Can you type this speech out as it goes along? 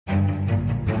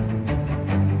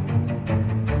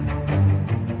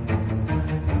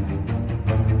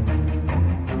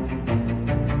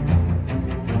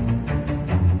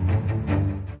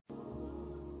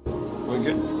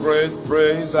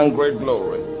praise and great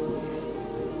glory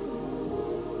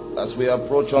as we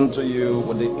approach unto you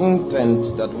with the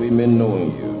intent that we may know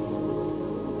you.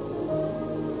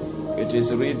 It is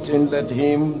written, let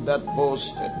him that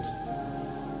boasteth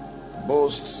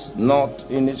boasts not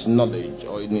in his knowledge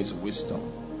or in his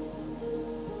wisdom.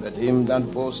 Let him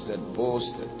that boasteth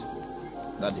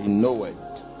that he knoweth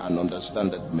and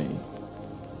understandeth me.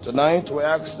 Tonight we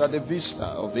ask that the vista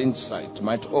of insight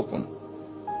might open,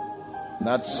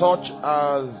 that such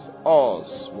as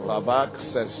us will have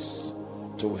access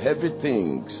to heavy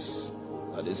things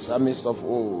that the psalmist of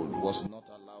old was not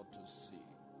allowed to see.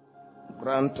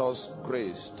 Grant us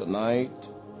grace tonight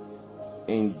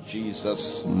in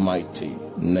Jesus' mighty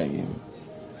name.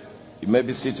 You may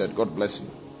be seated. God bless you.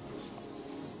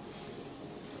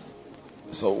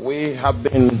 So we have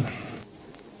been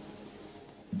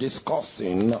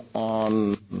discussing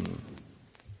on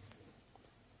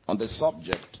the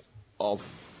subject of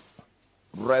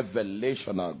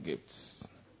revelational gifts.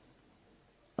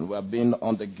 And we have been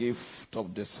on the gift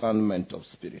of discernment of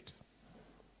spirit.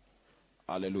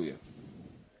 Hallelujah.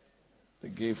 The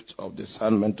gift of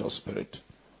discernment of spirit,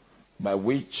 by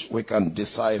which we can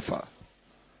decipher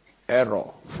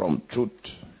error from truth,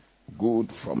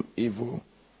 good from evil,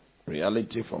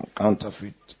 reality from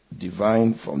counterfeit,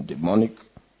 divine from demonic,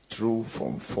 true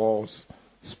from false,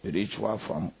 spiritual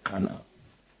from carnal.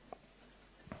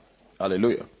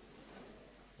 Hallelujah.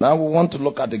 Now we want to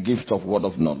look at the gift of word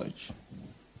of knowledge.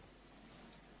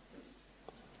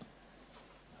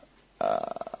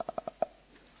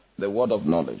 The word of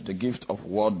knowledge, the gift of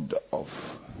word of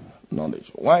knowledge.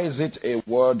 Why is it a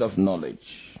word of knowledge?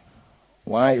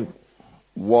 Why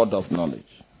word of knowledge?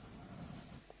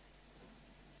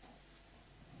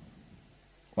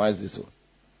 Why is it so?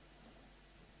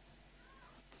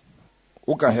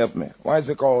 Who can help me? Why is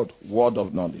it called word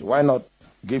of knowledge? Why not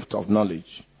gift of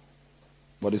knowledge?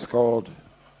 But it's called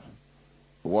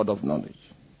word of knowledge.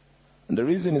 And the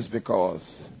reason is because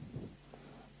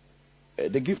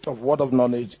the gift of word of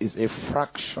knowledge is a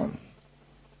fraction.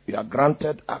 You are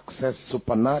granted access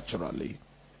supernaturally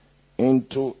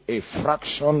into a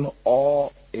fraction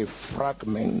or a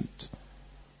fragment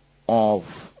of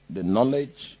the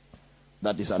knowledge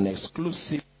that is an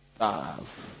exclusive serve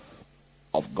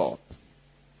of God.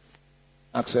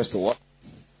 Access to what?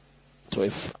 To a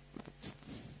fragment.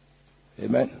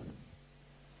 Amen.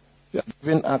 You are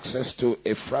given access to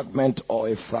a fragment or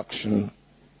a fraction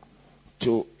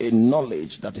to a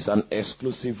knowledge that is an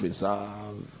exclusive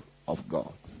reserve of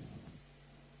God.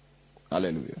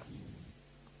 Hallelujah.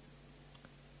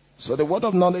 So the word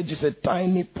of knowledge is a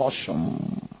tiny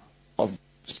portion of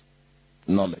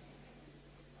knowledge.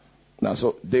 Now,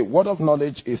 so the word of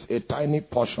knowledge is a tiny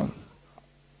portion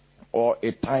or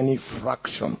a tiny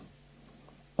fraction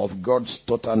of God's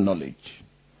total knowledge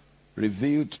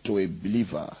revealed to a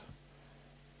believer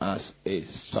as a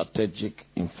strategic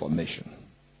information.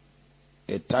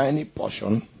 A tiny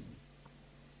portion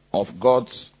of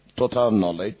God's total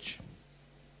knowledge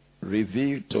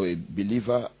revealed to a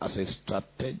believer as a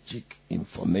strategic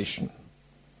information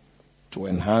to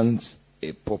enhance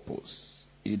a purpose,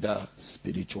 either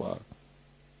spiritual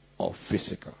or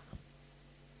physical.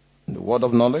 And the word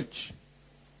of knowledge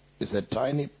is a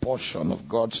tiny portion of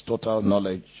God's total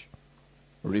knowledge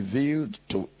revealed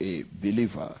to a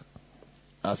believer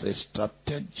as a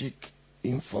strategic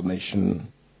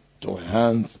information to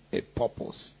enhance a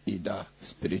purpose, either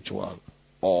spiritual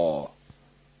or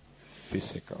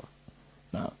physical.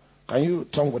 Now, can you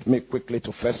turn with me quickly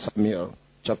to 1 Samuel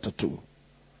chapter 2?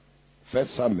 1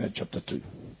 Samuel chapter 2.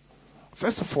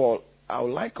 First of all, I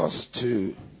would like us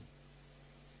to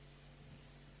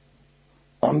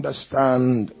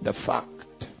understand the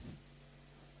fact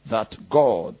that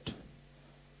God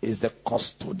is the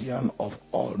custodian of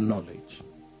all knowledge.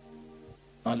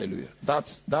 Hallelujah.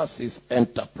 That's his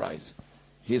enterprise.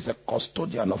 He's a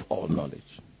custodian of all knowledge.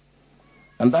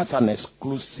 And that's an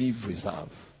exclusive reserve.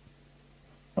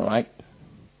 All right?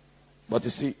 But you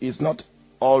see, it's not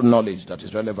all knowledge that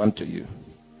is relevant to you.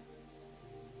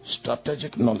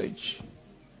 Strategic knowledge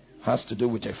has to do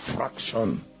with a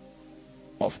fraction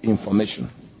of information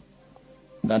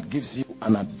that gives you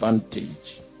an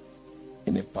advantage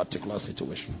in a particular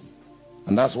situation.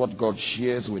 And that's what God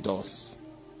shares with us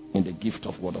in the gift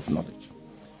of word of knowledge.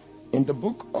 In the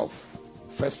book of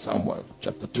 1 Samuel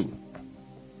chapter 2.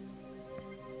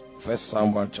 1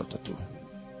 Samuel chapter 2.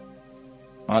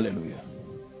 Hallelujah.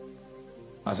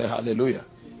 I say hallelujah.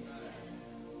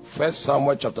 1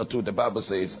 Samuel chapter 2, the Bible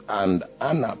says, and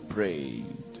Anna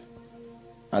prayed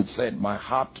and said, my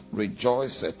heart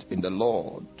rejoiceth in the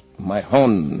Lord. My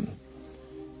horn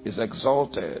is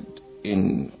exalted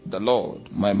in the Lord.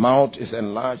 My mouth is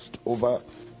enlarged over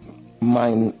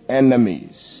mine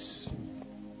enemies.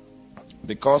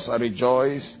 Because I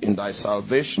rejoice in thy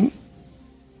salvation,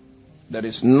 there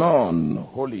is none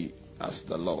holy as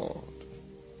the Lord.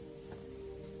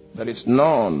 There is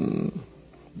none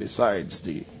besides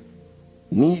thee.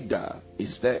 Neither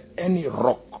is there any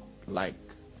rock like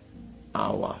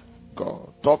our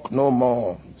God. Talk no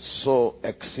more so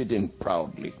exceeding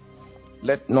proudly.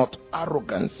 Let not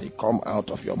arrogancy come out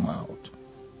of your mouth.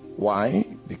 Why?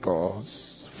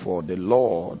 Because for the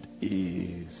Lord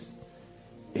is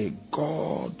a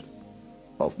God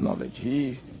of knowledge.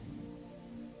 He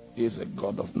is a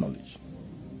God of knowledge.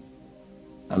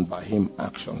 And by him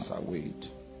actions are weighed.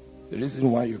 The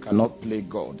reason why you cannot play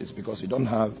God is because you don't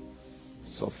have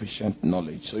sufficient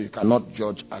knowledge. So you cannot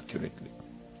judge accurately.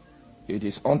 It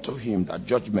is unto him that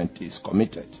judgment is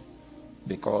committed,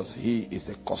 because he is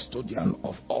the custodian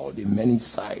of all the many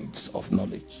sides of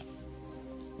knowledge.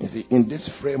 You see, in this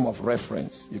frame of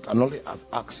reference, you can only have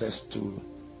access to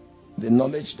the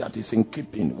knowledge that is in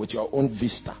keeping with your own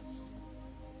vista.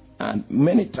 And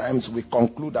many times we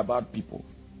conclude about people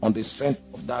on the strength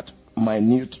of that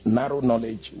minute, narrow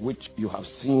knowledge which you have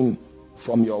seen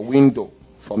from your window,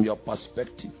 from your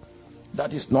perspective.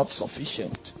 That is not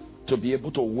sufficient to be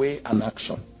able to weigh an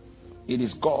action. It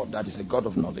is God that is a God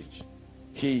of knowledge.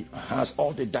 He has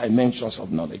all the dimensions of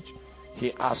knowledge.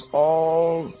 He has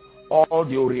all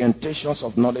the orientations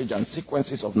of knowledge and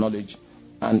sequences of knowledge.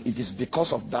 And it is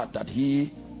because of that that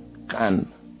he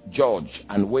can judge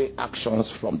and weigh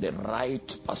actions from the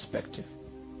right perspective.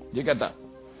 Do you get that?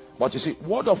 But you see,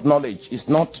 word of knowledge is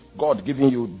not God giving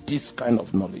you this kind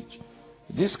of knowledge.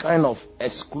 This kind of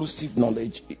exclusive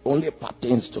knowledge, it only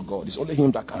pertains to God. It's only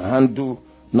him that can handle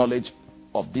knowledge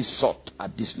of this sort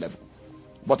at this level.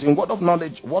 But in word of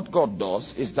knowledge, what God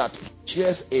does is that he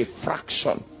shares a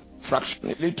fraction,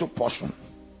 a little portion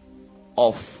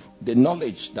of the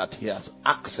knowledge that he has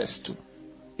access to.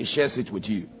 He shares it with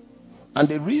you. And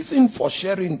the reason for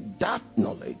sharing that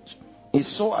knowledge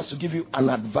is so as to give you an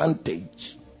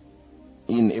advantage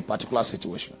in a particular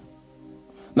situation.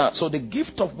 Now, so the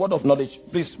gift of word of knowledge,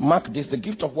 please mark this, the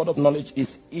gift of word of knowledge is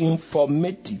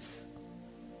informative.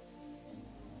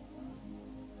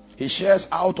 He shares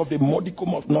out of the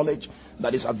modicum of knowledge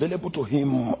that is available to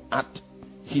him at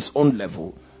his own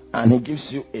level, and he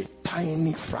gives you a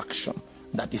tiny fraction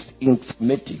that is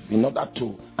informative in order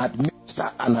to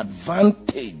administer an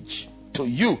advantage to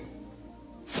you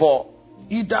for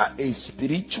either a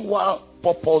spiritual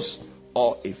purpose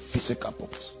or a physical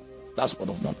purpose. That's word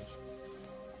of knowledge.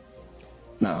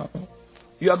 Now,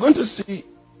 you are going to see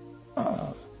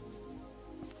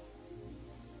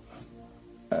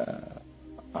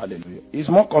hallelujah. It's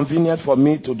more convenient for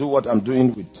me to do what I'm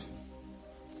doing with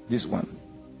this one.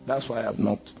 That's why I have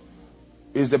not.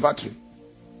 It's the battery.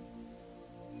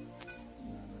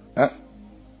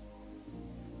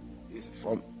 It's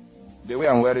from the way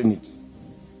I'm wearing it.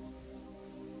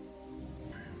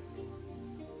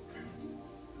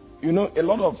 You know, a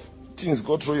lot of things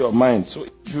go through your mind. So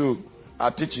if you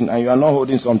are teaching and you are not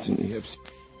holding something, it helps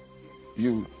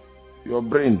you. Your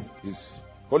brain is,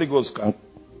 Holy Ghost can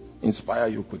inspire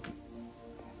you quickly.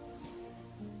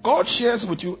 God shares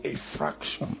with you a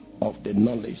fraction of the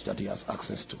knowledge that he has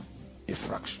access to. A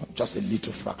fraction, just a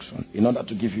little fraction, in order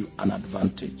to give you an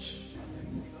advantage.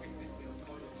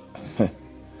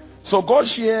 So God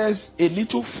shares a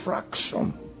little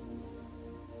fraction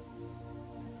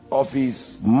of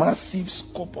his massive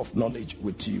scope of knowledge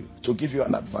with you to give you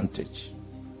an advantage.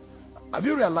 Have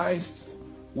you realized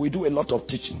we do a lot of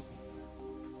teaching?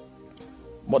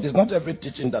 But it's not every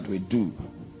teaching that we do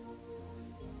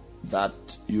that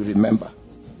you remember.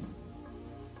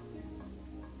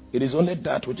 It is only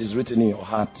that which is written in your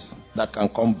heart that can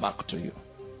come back to you.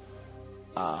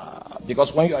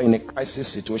 Because when you are in a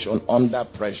crisis situation, under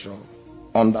pressure,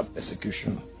 under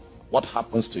persecution, what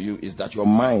happens to you is that your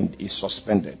mind is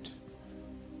suspended.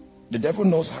 The devil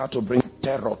knows how to bring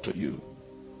terror to you,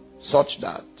 such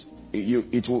that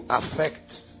it will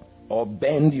affect or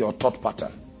bend your thought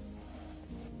pattern.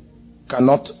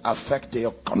 Cannot affect the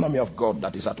economy of God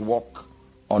that is at work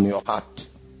on your heart.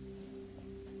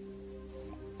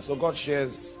 So God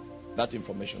shares that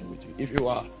information with you. If you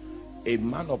are a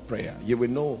man of prayer, you will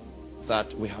know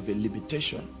that we have a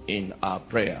limitation in our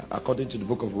prayer. According to the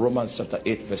book of Romans chapter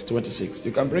 8 verse 26.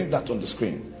 You can bring that on the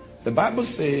screen. The Bible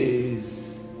says,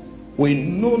 we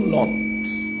know not.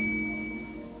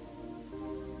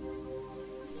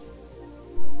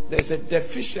 There's a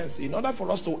deficiency in order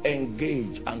for us to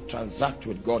engage and transact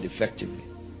with God effectively.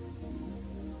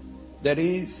 There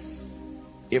is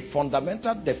a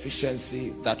fundamental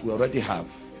deficiency that we already have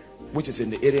which is in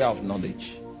the area of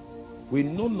knowledge. We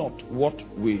know not what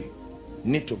we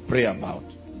need to pray about,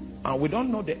 and we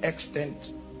don't know the extent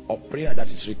of prayer that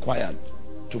is required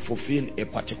to fulfill a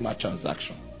particular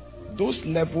transaction. Those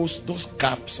levels, those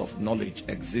gaps of knowledge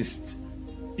exist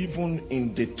even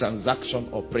in the transaction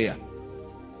of prayer.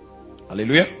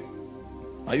 Hallelujah.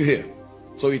 Are you here?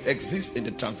 So it exists in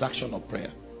the transaction of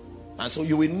prayer. And so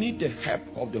you will need the help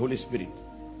of the Holy Spirit.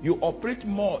 You operate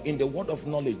more in the word of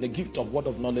knowledge, the gift of word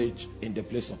of knowledge, in the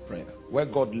place of prayer, where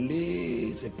God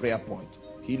lays a prayer point.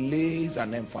 He lays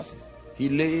an emphasis. He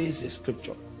lays a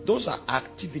scripture. Those are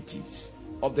activities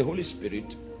of the Holy Spirit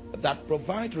that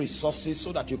provide resources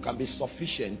so that you can be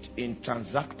sufficient in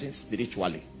transacting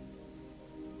spiritually.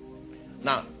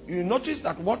 Now, you notice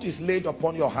that what is laid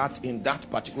upon your heart in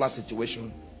that particular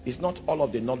situation is not all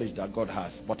of the knowledge that God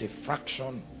has, but a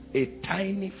fraction, a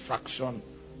tiny fraction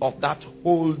of that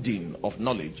holding of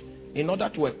knowledge, in order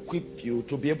to equip you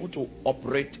to be able to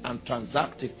operate and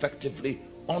transact effectively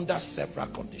under several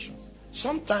conditions.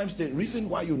 Sometimes the reason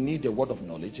why you need a word of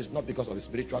knowledge is not because of a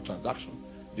spiritual transaction,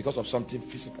 because of something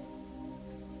physical.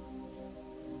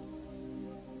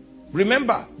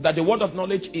 Remember that the word of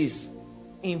knowledge is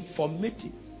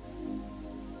informative.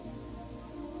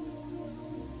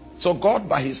 So God,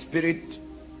 by his Spirit,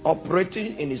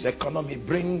 operating in his economy,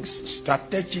 brings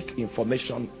strategic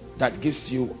information that gives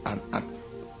you an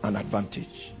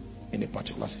advantage in a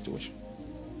particular situation.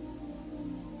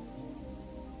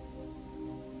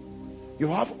 You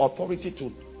have authority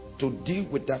to deal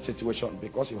with that situation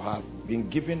because you have been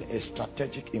given a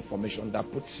strategic information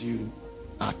that puts you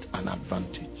at an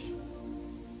advantage.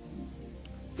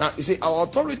 Now, you see, our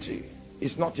authority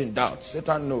is not in doubt.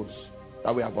 Satan knows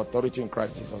that we have authority in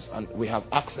Christ Jesus, and we have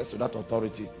access to that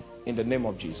authority in the name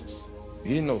of Jesus.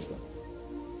 He knows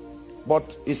that. But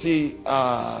you see,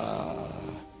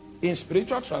 in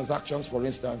spiritual transactions, for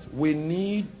instance, we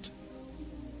need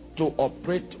to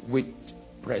operate with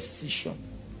precision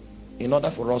in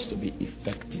order for us to be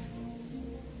effective.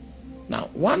 Now,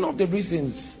 one of the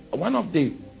reasons, one of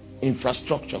the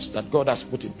infrastructures that God has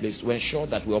put in place to ensure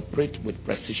that we operate with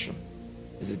precision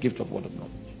is the gift of word of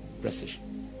knowledge. Precision.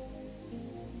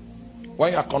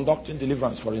 When you are conducting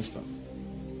deliverance, for instance,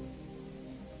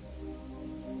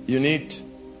 you need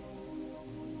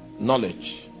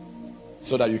knowledge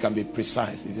so that you can be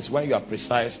precise. It is when you are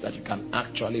precise that you can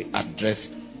actually address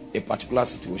a particular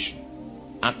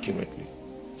situation accurately.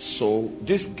 So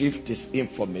this gift is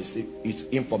informative,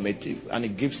 and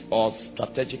it gives us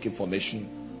strategic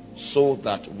information so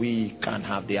that we can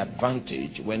have the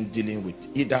advantage when dealing with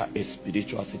either a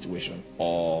spiritual situation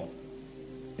or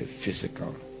a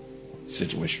physical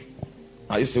situation.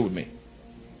 Are you still with me?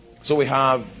 So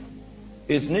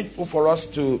it's needful for us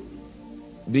to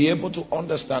be able to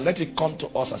understand, let it come to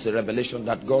us as a revelation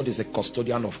that God is a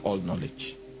custodian of all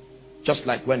knowledge. Just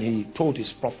like when he told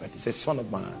his prophet, he said, "Son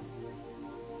of man,"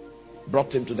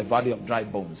 brought him to the valley of dry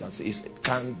bones and says,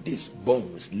 "Can these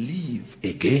bones live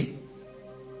again?"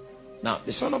 Now,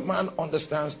 the Son of Man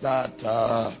understands that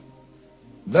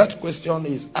that question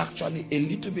is actually a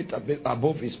little bit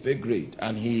above his pay grade,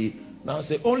 and he now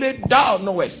says, "Only thou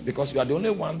knowest," because you are the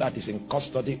only one that is in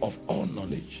custody of all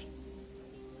knowledge.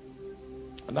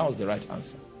 And that was the right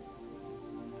answer.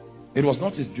 It was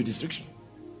not his jurisdiction.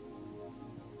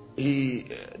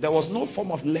 There was no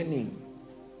form of learning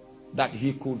that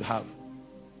he could have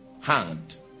had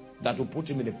that would put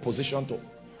him in a position to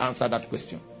answer that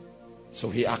question. So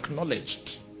he acknowledged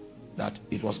that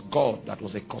it was God that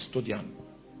was a custodian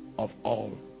of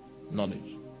all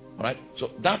knowledge. All right?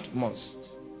 So that must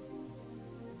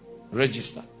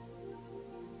register.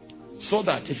 So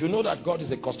that if you know that God is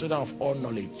a custodian of all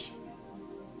knowledge,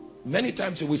 many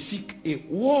times you will seek a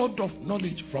word of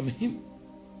knowledge from him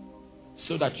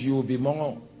so that you will be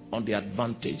more on the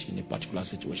advantage in a particular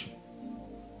situation.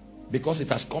 Because it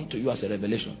has come to you as a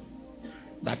revelation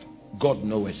that God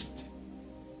knoweth.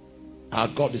 Our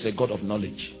God is a God of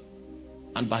knowledge,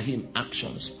 and by him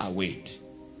actions are weighed.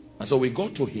 And so we go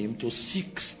to him to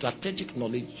seek strategic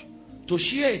knowledge, to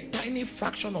share a tiny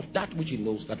fraction of that which he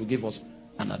knows that will give us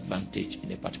an advantage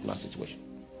in a particular situation.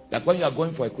 Like when you are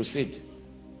going for a crusade,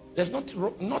 there's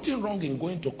nothing wrong in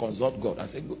going to consult God and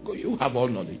say, "Go, you have all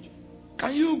knowledge.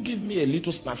 Can you give me a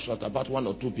little snapshot about one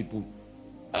or two people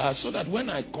so that when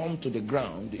I come to the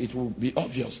ground, it will be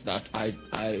obvious that I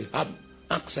have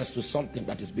access to something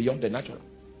that is beyond the natural.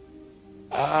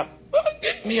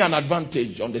 Give me an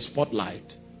advantage on the spotlight."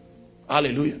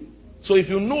 Hallelujah. So if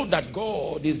you know that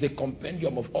God is the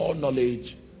compendium of all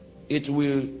knowledge, it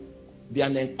will be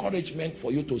an encouragement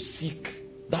for you to seek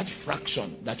that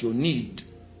fraction that you need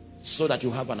so that you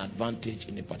have an advantage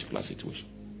in a particular situation.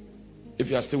 If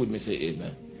you are still with me, say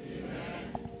amen.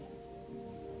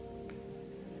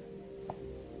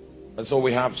 And so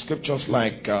we have scriptures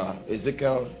like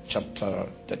Ezekiel chapter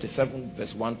 37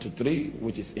 verse 1 to 3,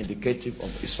 which is indicative of,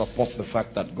 it supports the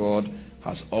fact that God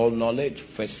has all knowledge.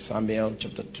 1 Samuel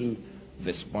chapter 2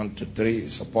 verse 1 to 3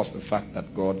 supports the fact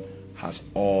that God has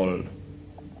all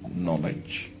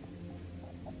knowledge.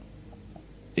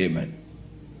 Amen.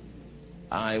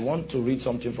 I want to read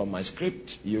something from my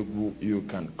script. You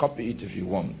can copy it if you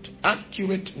want.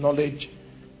 Accurate knowledge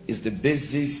is the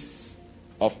basis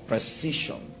of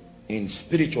precision in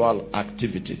spiritual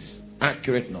activities.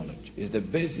 Accurate knowledge is the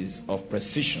basis of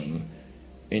precision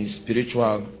in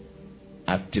spiritual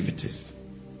activities.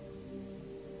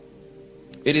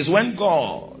 It is when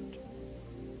God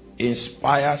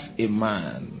inspires a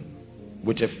man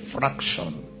with a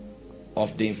fraction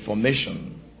of the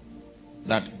information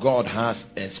that God has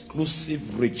exclusive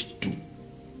reach to.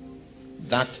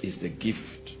 That is the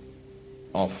gift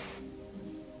of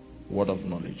word of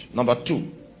knowledge. Number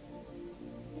 2,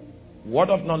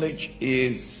 word of knowledge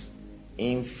is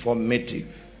informative.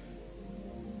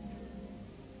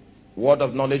 Word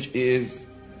of knowledge is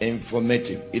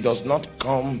informative. It does not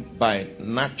come by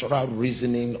natural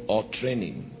reasoning or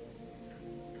training.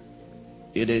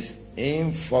 It is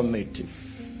informative.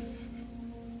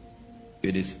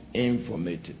 It is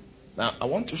informative. Now, I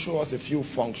want to show us a few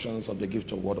functions of the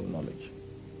gift of word of knowledge.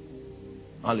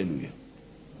 Hallelujah.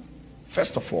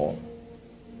 First of all,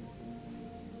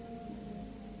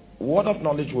 word of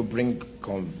knowledge will bring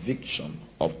conviction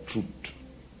of truth.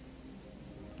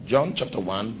 John chapter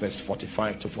 1 verse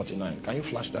 45 to 49. Can you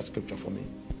flash that scripture for me?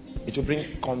 It will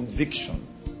bring conviction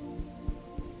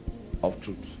of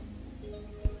truth.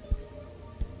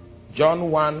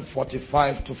 John 1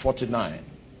 45 to 49.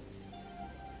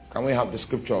 Can we have the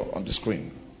scripture on the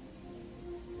screen?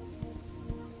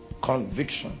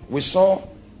 Conviction. We saw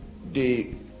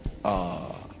the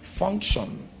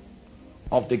function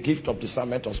of the gift of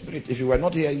discernment of spirit. If you were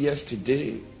not here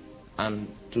yesterday and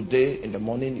today in the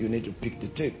morning, you need to pick the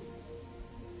tape.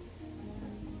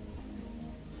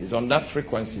 It's on that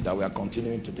frequency that we are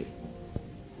continuing today.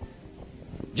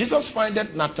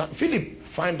 Philip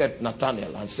findeth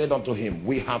Nathanael and said unto him,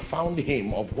 we have found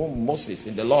him of whom Moses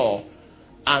in the law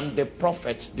and the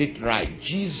prophets did write,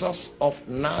 Jesus of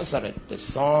Nazareth, the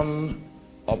son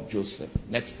of Joseph.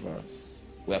 Next verse.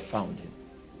 We have found him.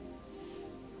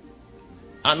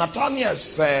 And Nathanael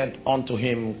said unto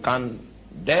him, can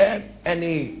there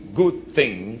any good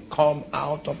thing come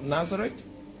out of Nazareth?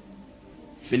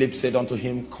 Philip said unto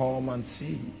him, come and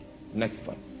see. Next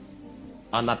verse.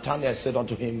 And Nathanael said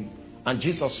unto him, and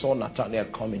Jesus saw Nathanael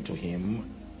coming to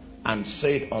him and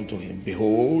said unto him,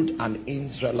 behold, an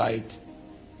Israelite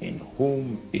in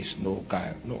whom is no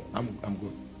guile. No, I'm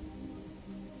good.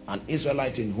 An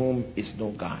Israelite in whom is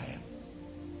no guile.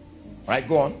 Right,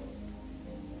 go on.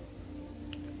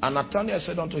 And Nathanael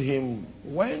said unto him,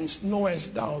 whence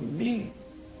knowest thou me?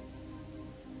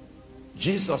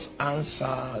 Jesus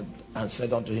answered and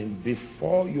said unto him,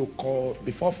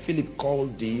 before Philip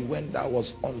called thee, when thou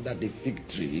was under the fig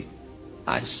tree,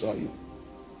 I saw you.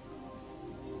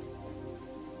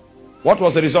 What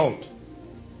was the result?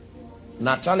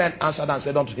 Nathanael answered and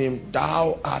said unto him,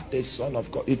 thou art the Son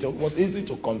of God. It was easy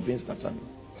to convince Nathanael,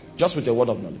 just with a word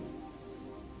of knowledge.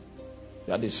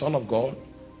 You are the Son of God.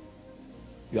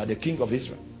 You are the King of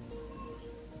Israel.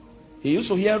 He used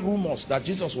to hear rumors that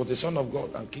Jesus was the Son of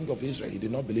God and King of Israel. He did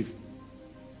not believe.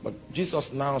 But Jesus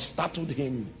now startled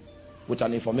him with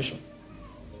an information.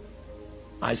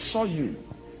 I saw you.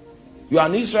 You are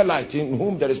an Israelite in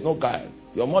whom there is no guile.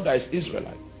 Your mother is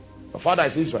Israelite. Your father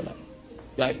is Israelite.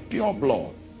 You are pure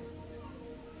blood.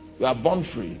 You are born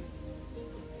free.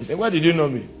 He said, where did you know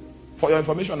me? For your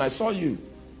information, I saw you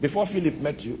before Philip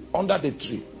met you under the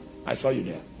tree. I saw you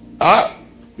there.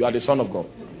 You are the Son of God.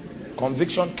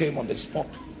 Conviction came on the spot.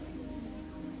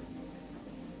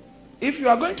 If you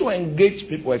are going to engage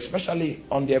people, especially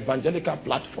on the evangelical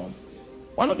platform,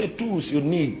 one of the tools you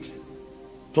need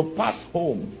to pass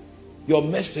home your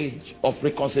message of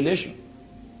reconciliation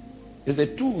is the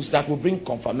tools that will bring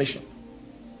confirmation.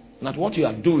 Not what you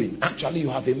are doing. Actually, you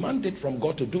have a mandate from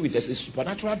God to do it. There's a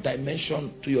supernatural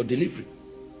dimension to your delivery.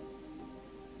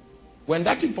 When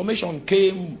that information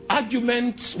came,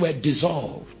 arguments were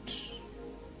dissolved.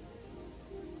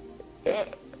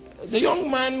 The young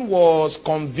man was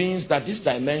convinced that these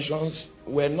dimensions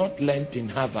were not learnt in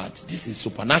Harvard. This is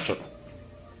supernatural.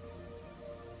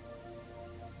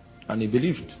 And he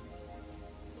believed.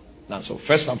 Now, so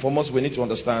first and foremost, we need to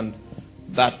understand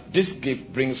that this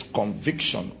gift brings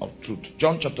conviction of truth.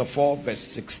 John chapter 4 verse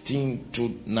 16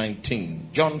 to 19.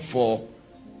 John 4,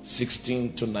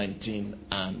 16 to 19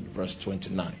 and verse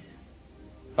 29.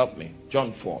 Help me.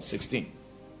 John 4, 16.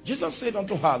 Jesus said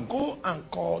unto her, go and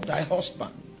call thy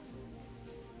husband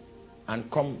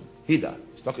and come hither.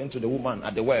 He's talking to the woman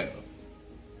at the well.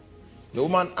 The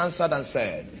woman answered and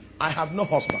said, I have no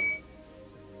husband.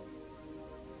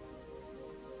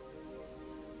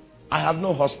 I have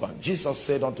no husband. Jesus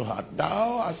said unto her,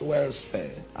 thou hast well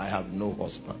said, I have no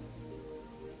husband.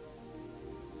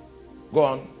 Go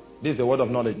on. This is the word of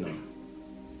knowledge now.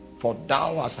 For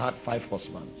thou hast had 5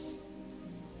 husbands,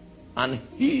 and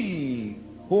he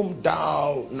whom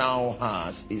thou now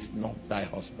hast is not thy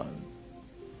husband.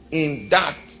 In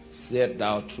that said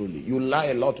thou truly. You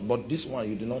lie a lot, but this one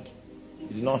you did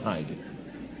not hide it.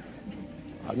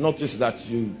 I've noticed that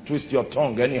you twist your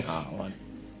tongue anyhow.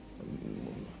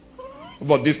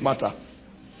 But this matter,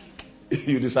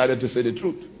 you decided to say the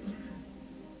truth.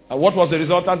 And what was the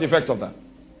resultant effect of that?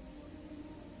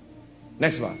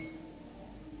 Next verse.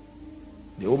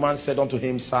 The woman said unto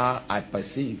him, Sir, I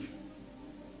perceive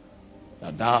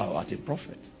that thou art a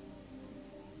prophet.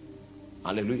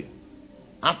 Hallelujah.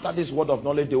 After this word of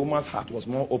knowledge, the woman's heart was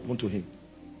more open to him.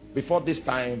 Before this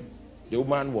time, the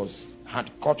woman had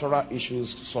cultural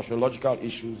issues, sociological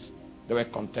issues. There were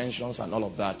contentions and all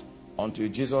of that, until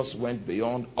Jesus went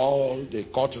beyond all the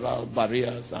cultural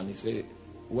barriers and he said,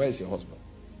 where is your husband?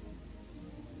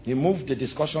 He moved the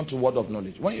discussion to word of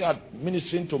knowledge. When you are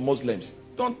ministering to Muslims,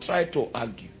 don't try to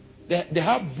argue. They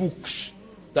have books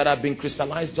that have been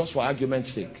crystallized just for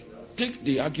argument's sake. Take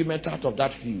the argument out of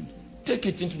that field. Take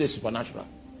it into the supernatural.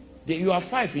 You are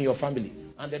 5 in your family,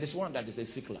 and there is one that is a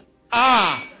sickler.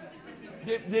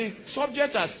 The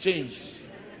subject has changed.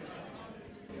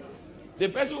 The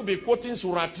person will be quoting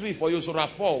Surah 3 for you, Surah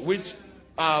 4, which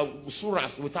are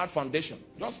surahs without foundation.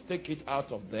 Just take it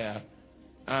out of there,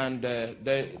 and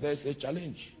there's a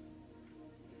challenge.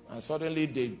 And suddenly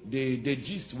the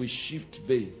gist will shift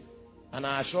base. And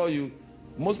I assure you,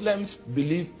 Muslims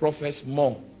believe prophets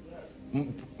more,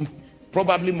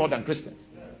 probably more than Christians.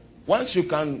 Once you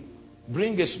can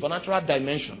bring a supernatural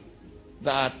dimension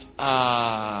that,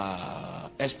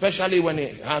 especially when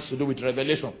it has to do with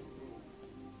revelation,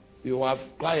 you have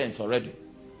clients already,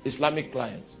 Islamic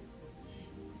clients.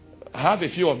 I have a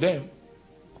few of them.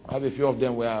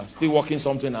 We are still working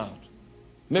something out.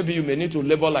 Maybe you may need to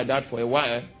labor like that for a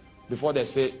while before they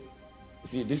say,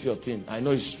 see, this is your thing. I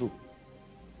know it's true.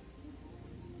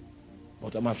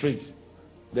 But I'm afraid.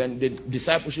 Then the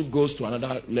discipleship goes to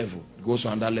another level.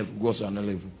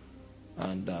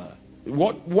 And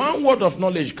one word of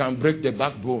knowledge can break the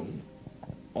backbone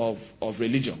of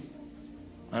religion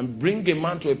and bring a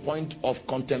man to a point of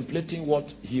contemplating what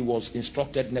he was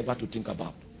instructed never to think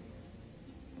about.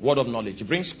 Word of knowledge. It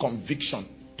brings conviction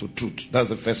to truth. That's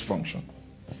the first function.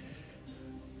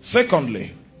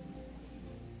 Secondly,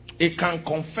 it can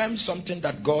confirm something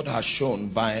that God has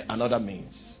shown by another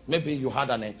means. Maybe you had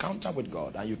an encounter with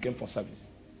God and you came for service.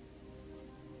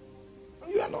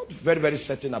 You are not very, very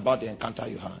certain about the encounter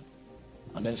you had.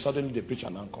 And then suddenly the preacher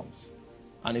now comes.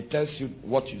 And it tells you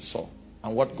what you saw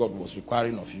and what God was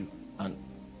requiring of you. And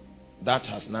that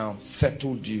has now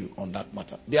settled you on that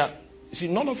matter. See,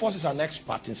 none of us is an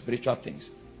expert in spiritual things.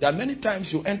 There are many times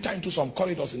you enter into some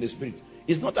corridors in the spirit.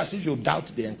 It's not as if you doubt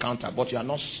the encounter, but you are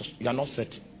not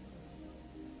certain.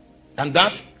 And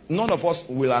that, none of us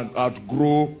will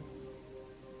outgrow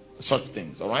such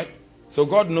things, all right? So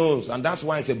God knows, and that's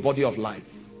why it's a body of life.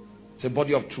 It's a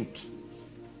body of truth.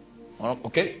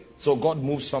 Okay? So God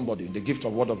moves somebody, the gift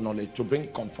of word of knowledge, to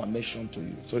bring confirmation to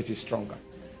you. So it is stronger.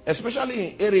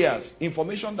 Especially in areas,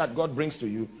 information that God brings to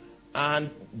you, and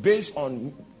based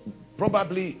on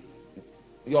probably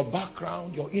your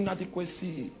background, your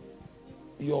inadequacy,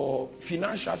 your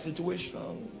financial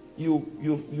situation,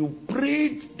 you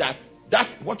prayed that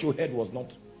what you heard was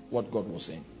not what God was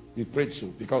saying. You prayed so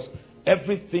because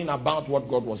everything about what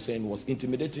God was saying was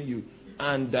intimidating you,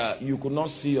 and you could not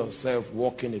see yourself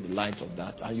walking in the light of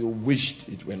that, and you wished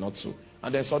it were not so.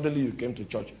 And then suddenly you came to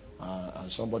church,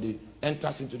 and somebody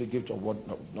enters into the gift of word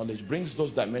knowledge, brings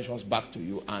those dimensions back to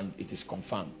you, and it is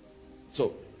confirmed.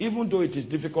 So even though it is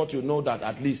difficult, you know that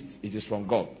at least it is from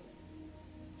God.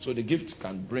 So the gift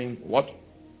can bring what?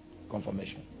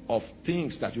 Confirmation of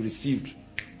things that you received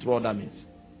through other means.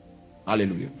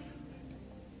 Hallelujah.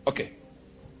 Okay.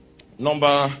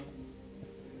 Number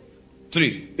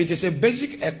 3. It is a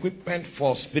basic equipment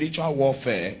for spiritual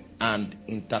warfare and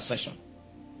intercession.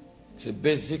 It's a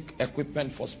basic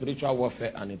equipment for spiritual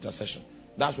warfare and intercession.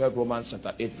 That's where Romans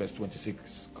chapter 8 verse 26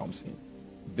 comes in.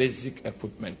 Basic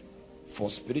equipment for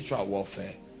spiritual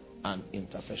warfare and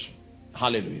intercession.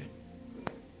 Hallelujah.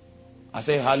 I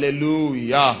say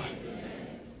hallelujah.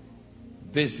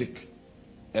 basic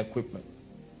equipment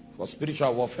for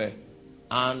spiritual warfare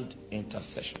and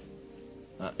intercession.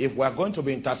 If we are going to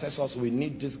be intercessors, we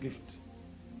need this gift.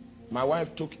 My wife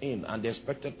took in, and the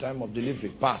expected time of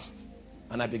delivery passed,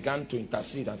 and I began to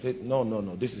intercede and said, no,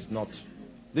 this is not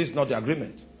the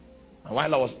agreement. And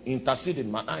while I was interceding,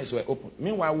 my eyes were open.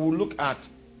 Meanwhile, we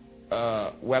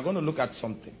are going to look at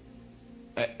something.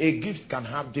 A gift can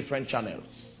have different channels.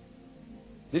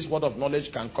 This word of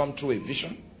knowledge can come through a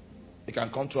vision. It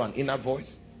can come through an inner voice.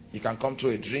 It can come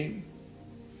through a dream.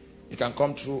 It can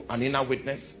come through an inner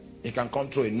witness. It can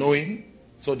come through a knowing.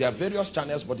 So there are various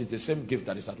channels, but it's the same gift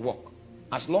that is at work.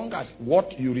 As long as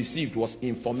what you received was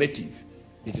informative,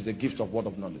 it is a gift of word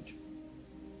of knowledge.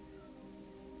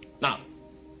 Now,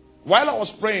 while I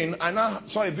was praying, I now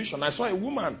saw a vision. I saw a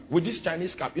woman with this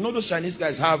Chinese cap. You know those Chinese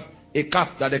guys have a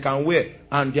cap that they can wear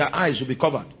and their eyes will be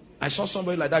covered. I saw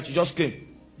somebody like that. She just came.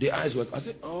 The eyes were. I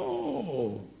said,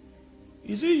 oh,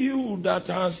 is it you that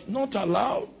has not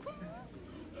allowed?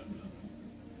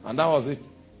 And that was it.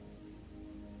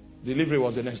 Delivery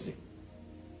was the next day.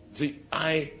 See,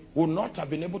 I would not have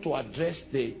been able to address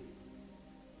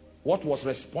what was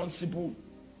responsible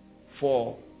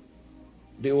for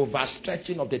the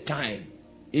overstretching of the time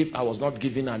if I was not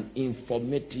given an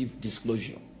informative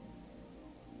disclosure.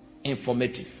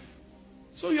 Informative.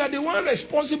 So you are the one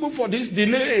responsible for this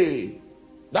delay.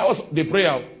 That was the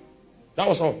prayer. That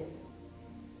was all.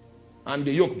 And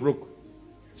the yoke broke.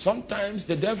 Sometimes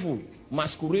the devil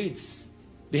masquerades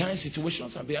behind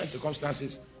situations and behind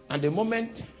circumstances, and the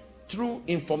moment through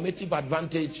informative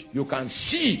advantage you can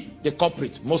see the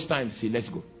culprit, most times he lets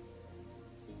go.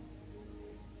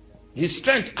 His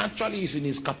strength actually is in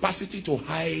his capacity to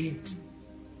hide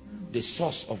the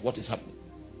source of what is happening.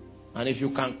 And if you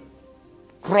can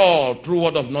crawl through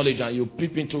word of knowledge and you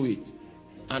peep into it,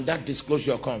 and that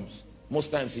disclosure comes,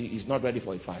 most times he is not ready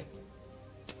for a fight.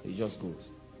 He just goes.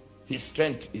 His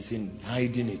strength is in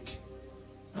hiding it.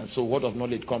 And so word of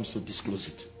knowledge comes to disclose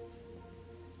it.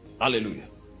 Hallelujah.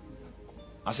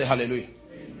 I say hallelujah.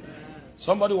 Amen.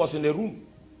 Somebody was in a room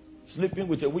sleeping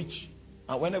with a witch.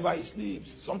 And whenever he sleeps,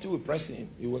 something will press him.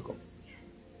 He wake up.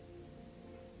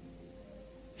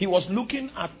 He was looking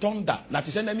at thunder. Like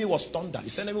his enemy was thunder.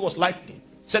 His enemy was lightning.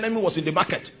 His enemy was in the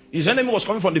market. His enemy was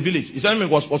coming from the village. His enemy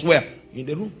was where? In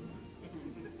the room.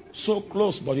 So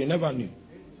close, but he never knew.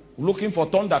 Looking for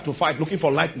thunder to fight. Looking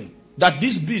for lightning. That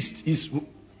this beast is...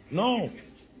 No.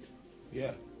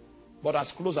 Yeah. But as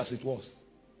close as it was,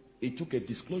 it took a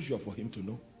disclosure for him to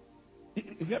know.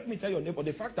 Let me tell your neighbor,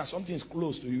 the fact that something is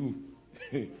close to you,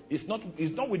 it's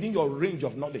not within your range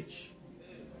of knowledge.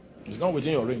 It's not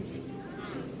within your range.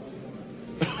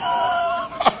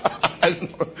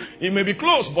 It may be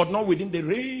close, but not within the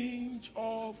range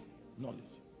of knowledge.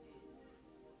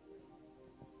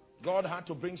 God had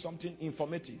to bring something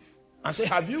informative and say,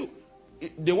 have you...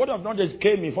 The word of knowledge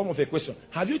came in form of a question.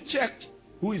 Have you checked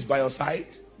who is by your side?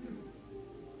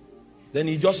 Then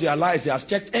he just realized he has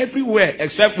checked everywhere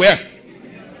except where?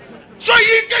 So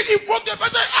he broke the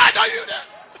person. Are you there?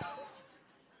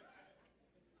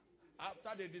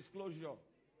 After the disclosure,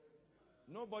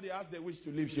 nobody asked the witch to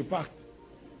leave. She packed.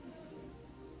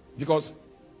 Because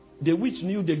the witch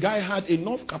knew the guy had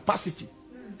enough capacity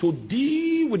to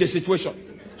deal with the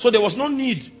situation. So there was no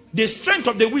need. The strength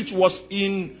of the witch was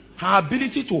in her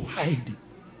ability to hide.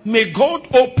 May God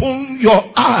open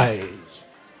your eyes.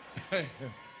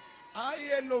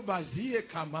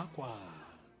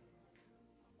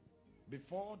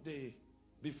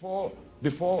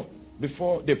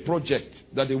 Before the project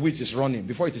that the witch is running,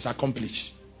 before it is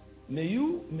accomplished, may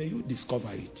you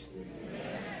discover it.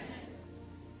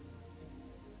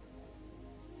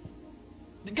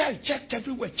 The guy checked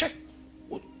everywhere. Checked.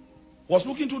 Was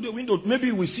looking through the window.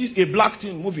 Maybe we see a black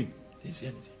thing moving. Didn't see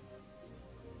anything.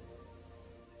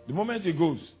 The moment he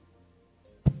goes,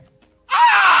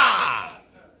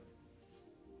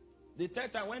 the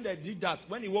third time when they did that,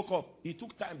 when he woke up, he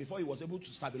took time before he was able to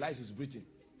stabilize his breathing.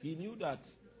 He knew that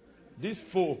this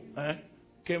foe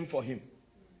came for him.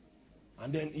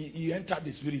 And then he entered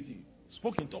the spirit. He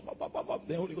spoke in tongues.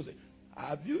 The Holy Ghost said,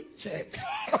 have you checked?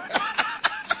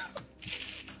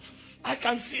 I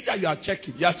can see that you are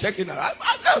checking. You are checking.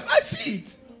 I see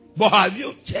it. But have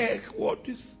you checked what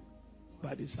is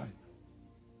by the side?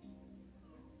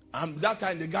 And that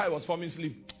time the guy was falling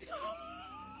asleep.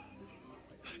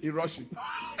 He rushed him.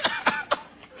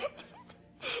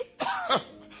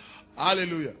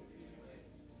 Hallelujah.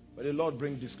 But the Lord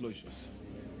brings disclosures.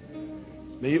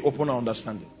 May He open our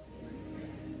understanding.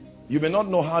 You may not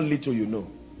know how little you know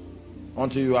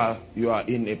until you are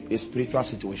in a spiritual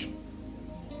situation.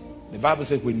 The Bible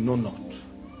says we know not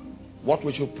what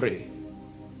we should pray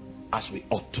as we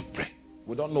ought to pray.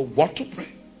 We don't know what to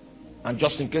pray. And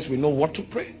just in case we know what to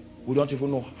pray, we don't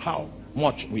even know how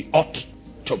much we ought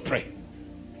to pray.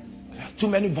 There are too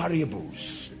many variables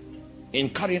in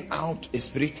carrying out a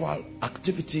spiritual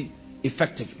activity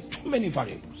effectively. Too many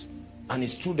variables. And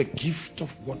it's through the gift of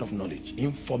word of knowledge.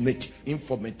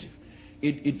 Informative.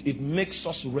 It makes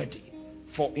us ready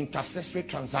for intercessory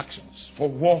transactions, for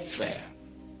warfare.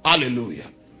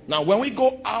 Hallelujah. Now, when we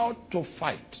go out to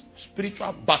fight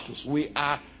spiritual battles, we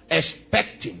are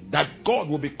expecting that God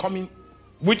will be coming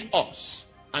with us,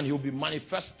 and he will be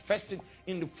manifesting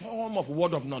in the form of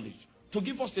word of knowledge to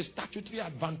give us the statutory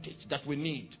advantage that we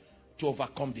need to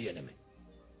overcome the enemy.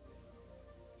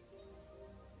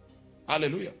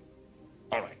 Hallelujah.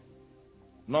 All right.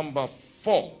 Number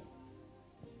 4.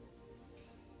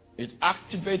 It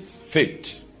activates faith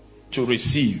to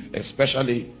receive,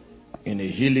 especially in a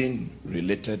healing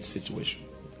related situation.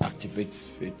 It activates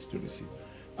faith to receive.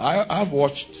 I've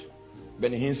watched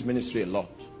Benny Hinn's ministry a lot.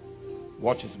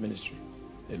 Watch his ministry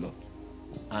a lot.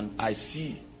 And I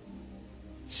see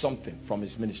something from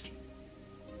his ministry.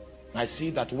 I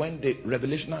see that when the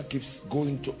revelational gifts go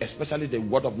into, especially the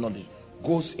word of knowledge,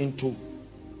 goes into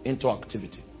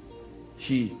activity,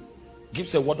 he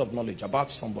gives a word of knowledge about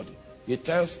somebody. He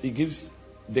gives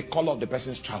the color of the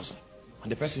person's trouser,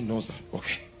 and the person knows that,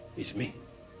 okay, it's me.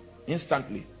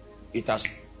 Instantly,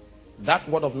 that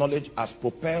word of knowledge has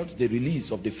propelled the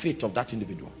release of the faith of that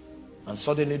individual, and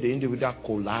suddenly the individual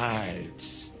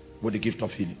collides with the gift of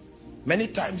healing. Many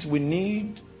times we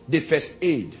need the first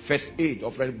aid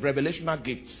of revelational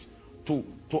gifts to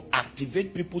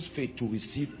activate people's faith to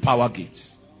receive power gifts.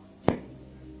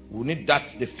 We need that,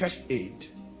 the first aid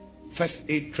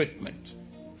treatment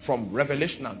from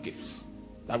revelational gifts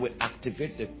that will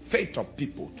activate the faith of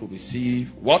people to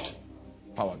receive what?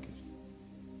 Power gifts.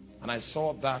 And I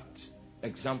saw that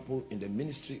example in the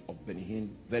ministry of Benny Hinn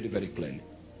very, very clearly.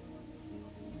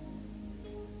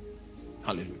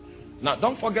 Hallelujah. Now,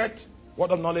 don't forget,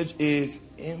 word of knowledge is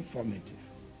informative.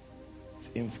 It's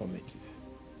informative.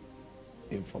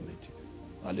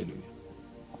 Hallelujah.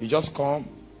 You just come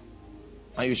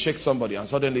and you shake somebody, and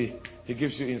suddenly he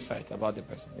gives you insight about the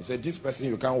person. He said, this person,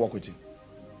 you can't work with him.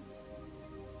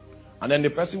 And then the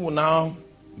person will now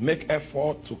make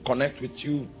effort to connect with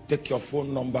you, take your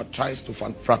phone number, tries to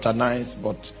fraternize,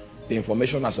 but the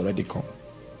information has already come.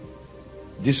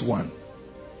 This one,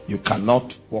 you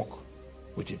cannot work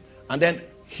with him. And then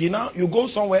you go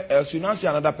somewhere else, you now see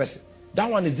another person. That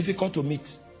one is difficult to meet.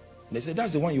 And they say,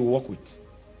 that's the one you work with.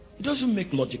 It doesn't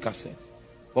make logical sense.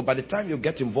 But by the time you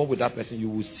get involved with that person, you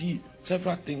will see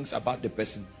several things about the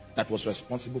person that was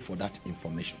responsible for that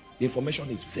information. The information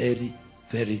is very,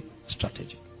 very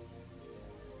strategic.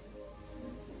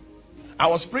 I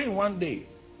was praying one day.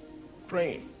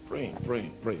 Praying.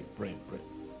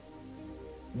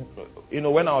 You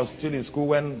know, when I was still in school,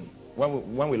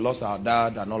 when we lost our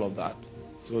dad and all of that.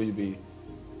 So you'll be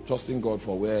trusting God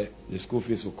for where the school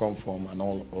fees will come from and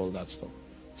all that stuff.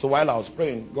 So while I was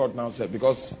praying, God now said,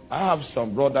 because I have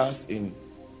some brothers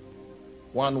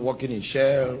one working in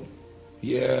Shell,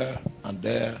 here and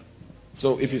there.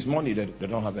 So if it's money, they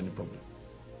don't have any problem.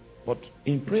 But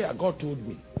in prayer, God told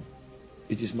me,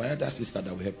 it is my other sister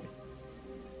that will help me.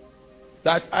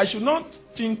 That I should not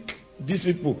think these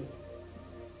people.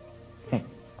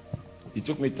 It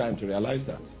took me time to realize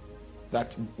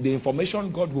that the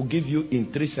information God will give you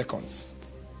in 3 seconds,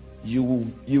 you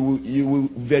will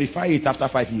verify it after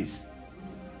 5 years.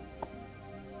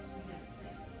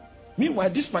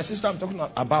 Meanwhile, this my sister I'm talking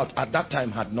about at that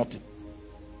time had nothing.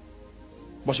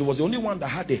 But she was the only one that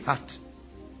had a heart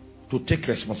to take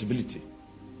responsibility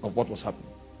of what was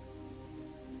happening.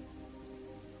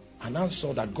 And I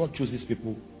saw that God chooses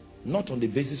people not on the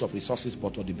basis of resources,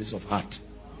 but on the basis of heart.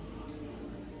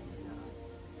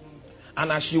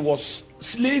 And as she was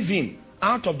slaving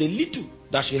out of the little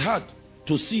that she had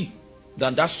to see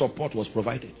that support was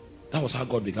provided, that was how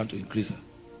God began to increase her.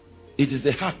 It is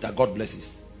the heart that God blesses.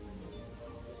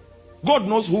 God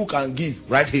knows who can give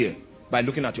right here by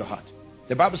looking at your heart.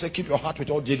 The Bible says, keep your heart with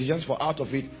all diligence, for out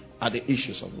of it are the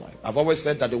issues of life. I've always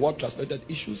said that the word translated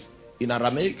issues in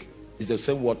Aramaic is the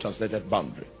same word translated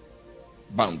boundary.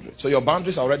 Boundary. So your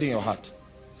boundaries are already in your heart.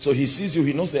 So he sees you,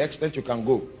 he knows the extent you can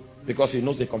go, because he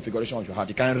knows the configuration of your heart.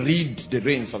 He can read the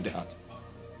reins of the heart.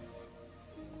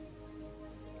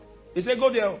 He said,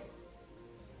 go there.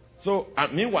 So,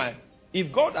 meanwhile,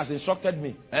 if God has instructed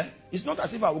me, it's not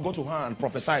as if I will go to her and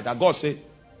prophesy that God said,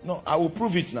 no, I will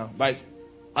prove it now.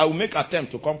 I will make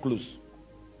attempt to come close.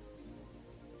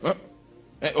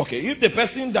 Okay, if the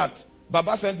person that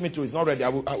Baba sent me to is not ready, I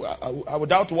will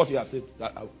doubt what he has said.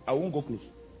 I won't go close.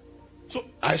 So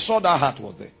I saw that heart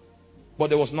was there. But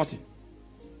there was nothing.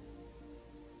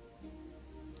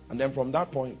 And then from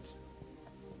that point,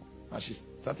 as she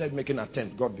started making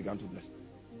attempt, God began to bless her.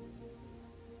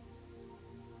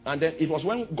 And then it was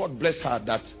when God blessed her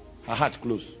that her heart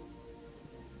closed.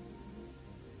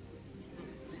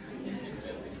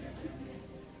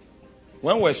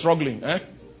 When we were struggling,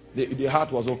 the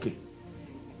heart was okay.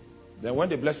 Then when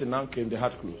the blessing now came, the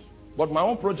heart closed. But my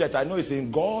own project, I know, is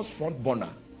in God's front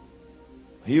burner.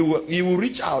 He will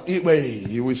reach out. He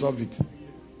will solve it.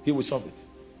 He will solve it.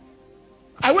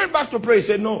 I went back to pray. He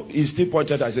said, no. He still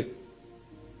pointed. I said,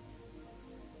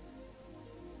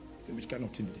 which kind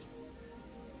of thing is this?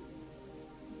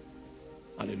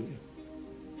 Hallelujah.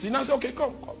 See, now I said, okay,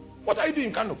 come. What are you doing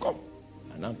in Kano? Come.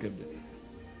 And now came there.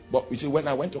 But you see, when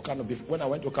I went to Kano,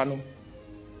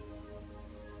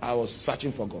 I was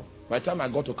searching for God. By the time I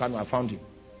got to Kano, I found him.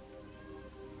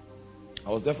 I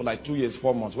was there for like 2 years,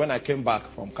 4 months. When I came back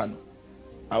from Kano,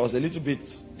 I was a little bit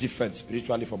different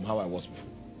spiritually from how I was before.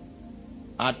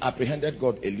 I had apprehended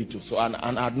God a little, so and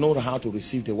I had known how to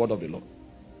receive the word of the Lord.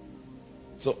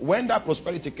 So when that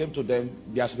prosperity came to them,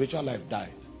 their spiritual life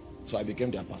died. So I became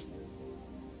their pastor.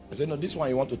 I said, no, this one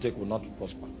you want to take will not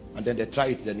prosper. And then they try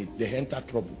it, then they enter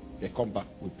trouble. They come back,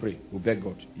 we pray, we beg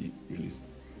God, he release.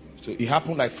 So it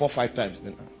happened like 4 or 5 times.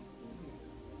 Then,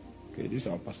 okay, this is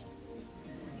our pastor.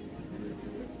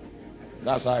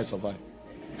 That's how I survive.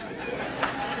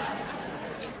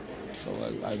 So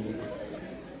I move.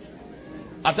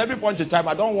 At every point in time,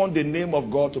 I don't want the name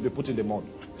of God to be put in the mud.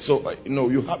 So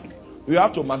you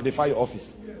have to magnify your office.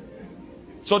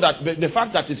 So that the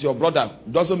fact that it's your brother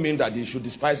doesn't mean that you should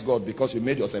despise God because you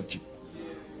made yourself cheap.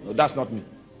 No, that's not me.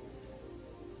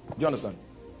 Do you understand?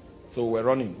 So we're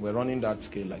running that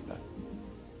scale like that.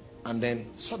 And then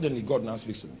suddenly God now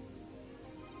speaks to me.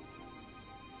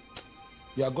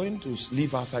 You are going to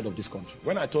live outside of this country.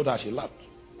 When I told her, she laughed.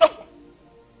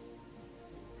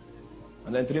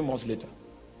 And then 3 months later,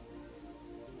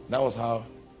 that was how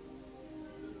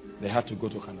they had to go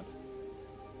to Canada.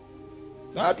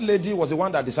 That lady was the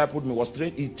one that discipled me,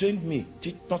 he trained me,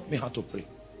 taught me how to pray.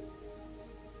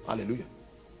 Hallelujah.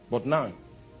 But now,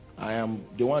 I am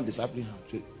the one discipling her.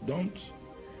 So don't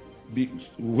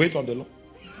wait on the Lord.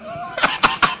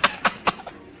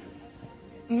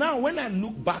 Now, when I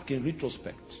look back in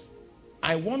retrospect,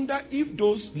 I wonder if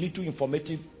those little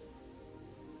informative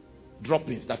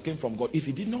droppings that came from God, if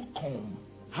it did not come,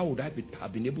 how would I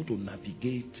have been able to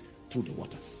navigate through the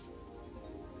waters?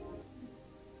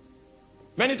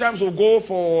 Many times we'll go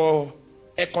for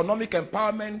economic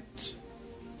empowerment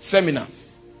seminars.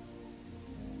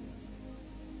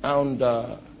 And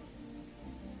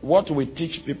what we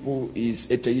teach people is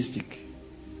atheistic.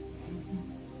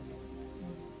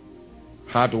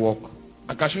 Hard work.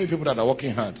 I can show you people that are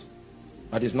working hard,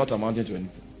 but it's not amounting to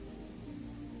anything.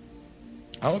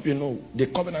 I hope you know the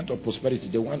covenant of prosperity,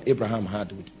 the one Abraham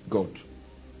had with God,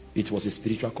 it was a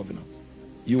spiritual covenant.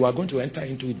 You are going to enter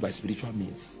into it by spiritual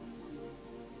means.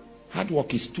 Hard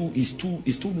work is too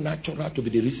natural to be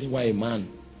the reason why a man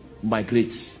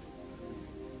migrates.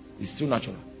 It's too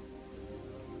natural.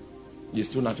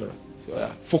 It's too natural.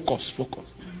 So focus.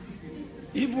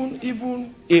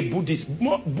 Even a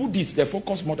Buddhist, they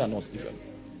focus more than us.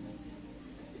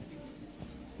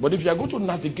 But if you are going to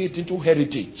navigate into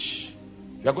heritage,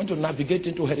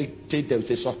 there is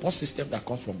a support system that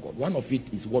comes from God. One of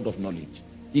it is word of knowledge.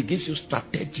 It gives you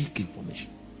strategic information.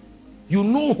 You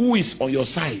know who is on your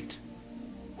side,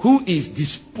 who is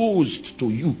disposed to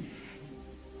you,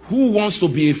 who wants to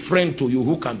be a friend to you,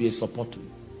 who can be a support to you.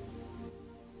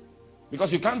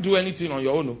 Because you can't do anything on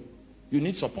your own. You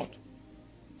need support.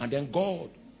 And then God.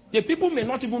 The people may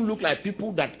not even look like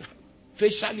people that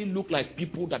facially look like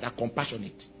people that are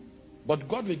compassionate. But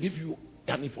God will give you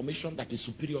an information that is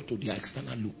superior to their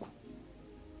external look.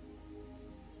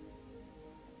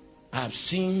 I have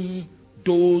seen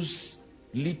those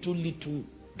little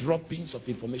droppings of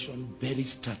information very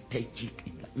strategic.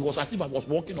 It was as if I was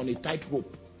walking on a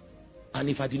tightrope. And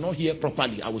if I did not hear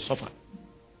properly, I would suffer.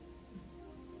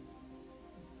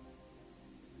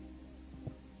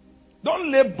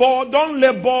 Don't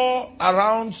labor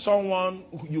around someone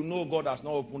who you know God has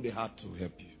not opened the heart to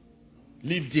help you.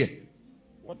 Live there.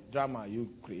 What drama are you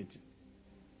creating?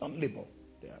 Don't labor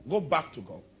there. Go back to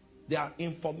God. There are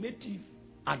informative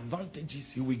advantages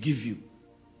He will give you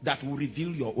that will reveal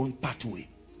your own pathway.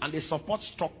 And the support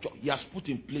structure He has put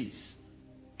in place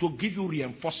to give you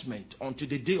reinforcement until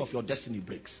the day of your destiny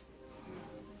breaks.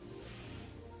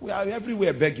 We are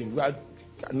everywhere begging.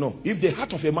 No. If the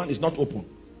heart of a man is not open,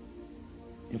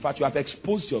 in fact, you have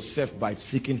exposed yourself by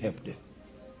seeking help there.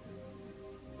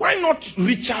 Why not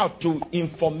reach out to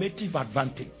informative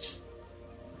advantage?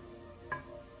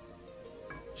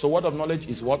 So word of knowledge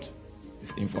is what?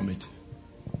 It's informative.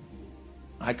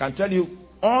 I can tell you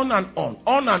on and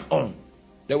on.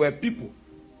 There were people.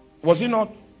 Was it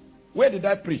not? Where did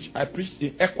I preach? I preached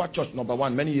in Equa Church number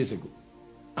 1 many years ago.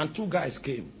 And 2 guys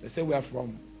came. They said, we are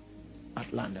from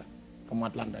Atlanta,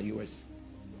 US.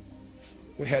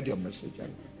 We heard your message.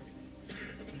 And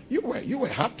you were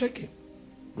heartbreaking.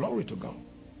 Glory to God.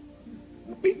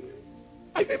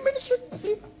 I've been ministering. I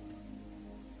said,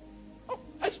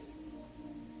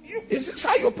 is this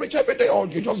how you preach every day, or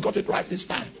you just got it right this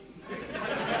time?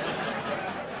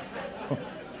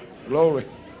 Glory.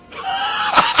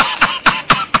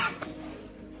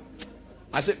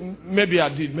 I said, maybe I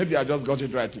did. Maybe I just got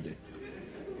it right today.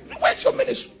 Where's your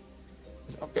ministry?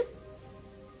 I said, okay.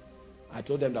 I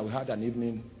told them that we had an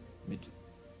evening meeting.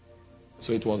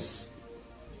 So it was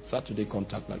Saturday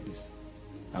contact like this.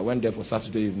 I went there for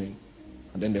Saturday evening,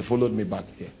 and then they followed me back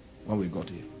here when we got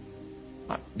here.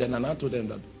 Then I told them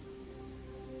that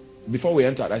before we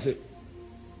entered, I said,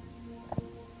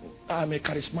 I'm a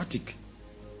charismatic.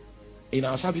 In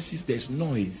our services, there's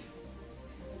noise.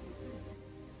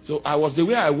 So I was the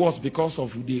way I was because of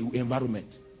the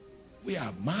environment. We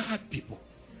are mad people.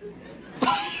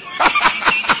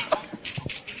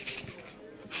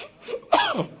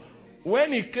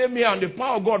 When he came here and the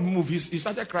power of God moved, he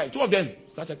started crying. 2 of them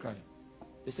started crying.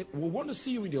 They said, we want to see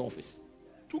you in the office.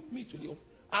 Took me to the office.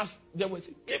 As they were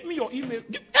saying, give me your email,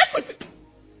 give everything.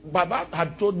 Baba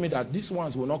had told me that these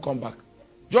ones will not come back.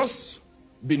 Just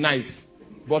be nice.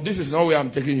 But this is not where I'm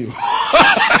taking you.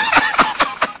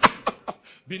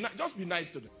 Just be nice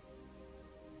to them.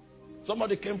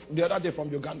 Somebody came the other day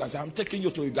from Uganda. Said, I'm taking you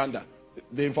to Uganda.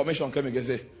 The information came again.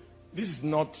 Say, this is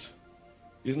not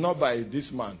by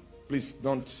this man. Please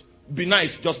don't be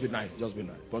nice. Just be nice. Just be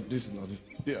nice. But this is not it.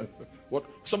 Yeah. What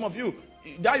some of you,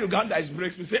 that Uganda is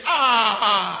breakthrough. Say,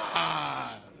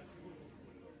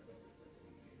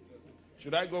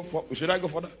 Should I go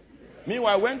further?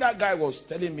 Meanwhile, when that guy was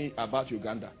telling me about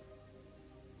Uganda,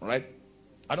 right?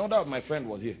 Another of my friend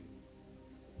was here.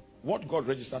 What God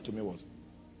registered to me was,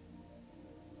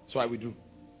 so I will do.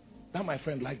 Now my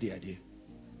friend liked the idea.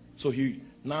 So he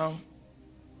now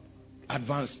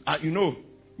advanced. You know,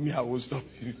 me, I will stop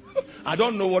you. I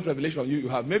don't know what revelation you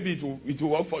have. Maybe it will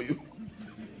work for you.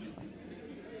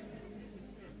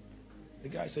 The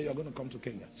guy said, you're going to come to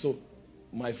Kenya. So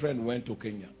my friend went to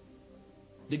Kenya.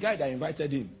 The guy that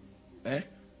invited him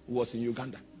was in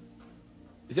Uganda.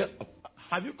 He said,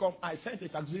 have you come? I sent a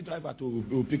taxi driver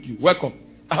to pick you. Welcome.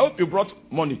 I hope you brought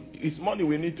money. It's money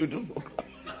we need to do.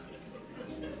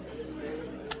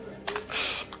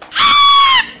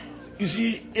 You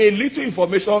see, a little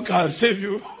information can save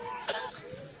you.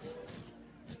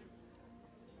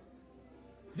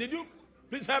 Did you,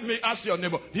 please help me ask your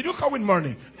neighbor, did you come with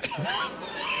money?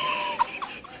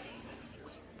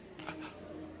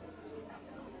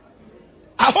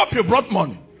 I hope you brought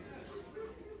money.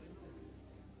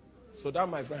 So that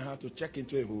my friend had to check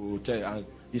into a hotel and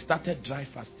he started dry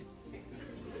fasting.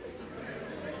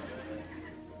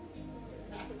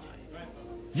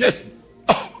 Yes.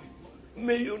 Oh,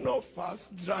 may you not fast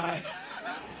dry.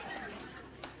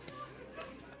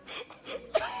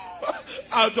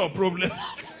 Out of problem.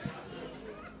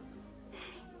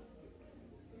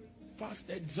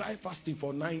 Fasted, dry fasting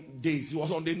for 9 days. It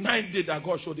was on the 9th day that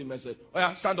God showed him and said, oh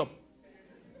yeah, stand up.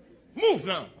 Move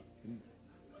now.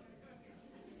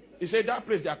 He said, that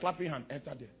place they are clapping hand,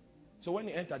 enter there. So when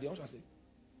he entered, the usher said,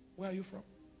 where are you from?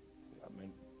 I'm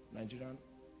a Nigerian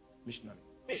missionary.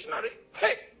 Missionary?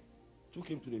 Hey! Took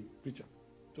him to the preacher.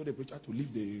 Told the preacher to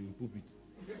leave the pulpit.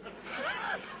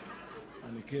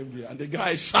 And he came there. And the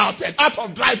guy shouted, out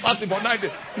of dry fasting for 9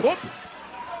 days.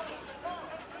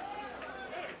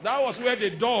 That was where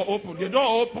the door opened. The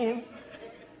door opened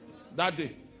that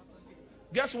day.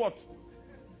 Guess what?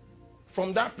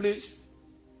 From that place,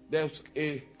 there's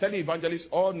a televangelist,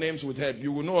 all names with head.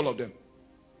 You will know all of them.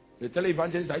 The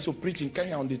televangelist I used to preach in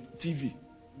Kenya on the TV.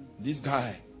 This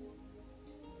guy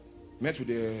met with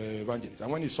the evangelist. And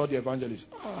when he saw the evangelist,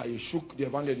 he shook the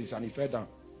evangelist and he fell down.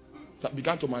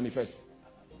 Began to manifest.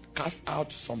 Cast out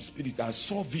some spirit and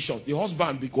saw visions. The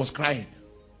husband was crying.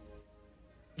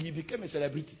 He became a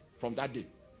celebrity from that day.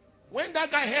 When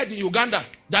that guy heard in Uganda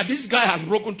that this guy has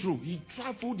broken through, he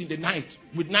traveled in the night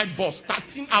with night bus,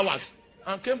 13 hours,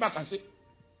 and came back and said,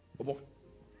 oh boy.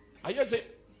 I just say,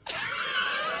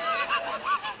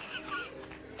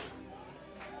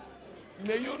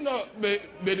 may you know, may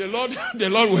the Lord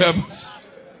will help us.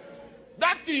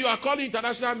 That thing you are calling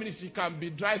international ministry can be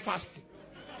dry fasting.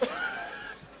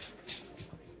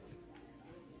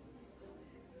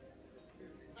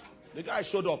 The guy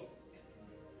showed up.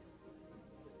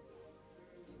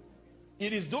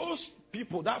 It is those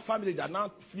people, that family, that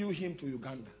now flew him to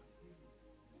Uganda.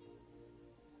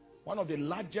 One of the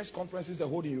largest conferences they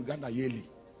hold in Uganda yearly.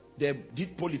 They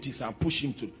did politics and pushed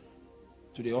him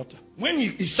to the altar. When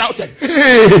he shouted,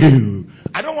 hey!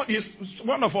 I don't want this.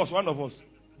 One of us.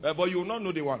 But you will not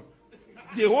know the one.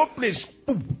 The whole place,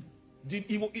 boom,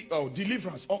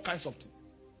 deliverance, all kinds of things.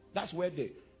 That's where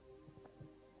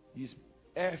his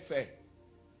airfare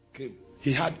came.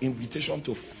 He had invitation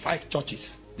to 5 churches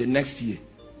the next year.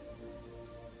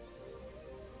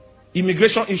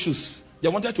 Immigration issues. They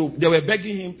were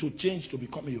begging him to change to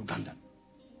become a Ugandan.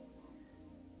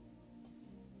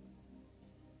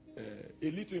 A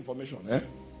little information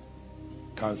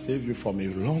can save you from a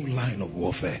long line of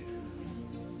warfare.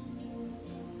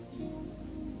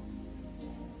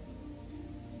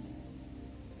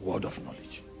 Word of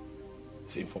knowledge.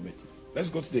 It's informative. Let's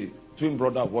go to the twin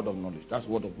brother word of knowledge. That's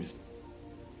word of wisdom.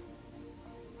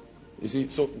 You see,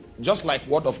 so just like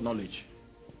word of knowledge,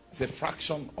 it's a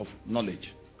fraction of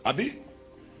knowledge. Abi?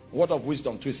 Word of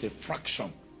wisdom too is a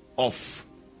fraction of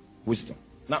wisdom.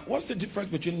 Now, what's the difference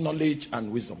between knowledge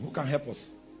and wisdom? Who can help us?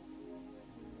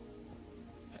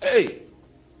 Hey!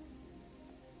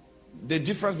 The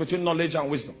difference between knowledge and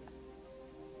wisdom.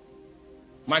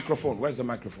 Microphone. Where's the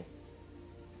microphone?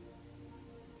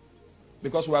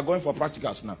 Because we are going for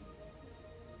practicals now.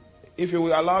 If you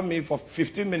will allow me for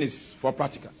 15 minutes for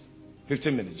practicals.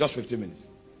 15 minutes. Just 15 minutes.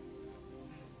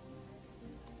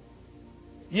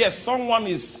 Yes, someone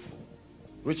is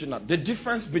reaching out. The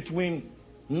difference between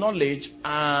knowledge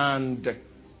and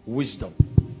wisdom.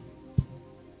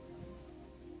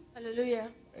 Hallelujah.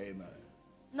 Amen.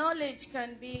 Knowledge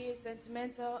can be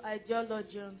sentimental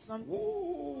ideology on something.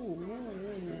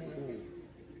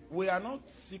 We are not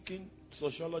seeking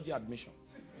sociology admission.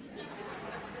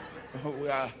 We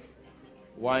are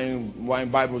in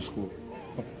Bible school.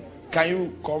 Can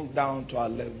you come down to our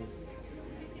level?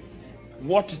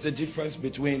 What is the difference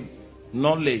between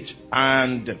knowledge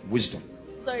and wisdom?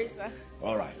 Sorry, sir.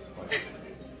 All right.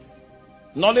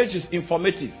 Knowledge is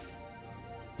informative.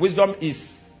 Wisdom is.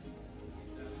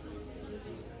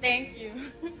 Thank you.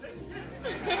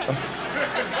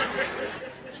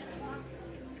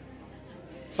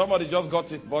 Somebody just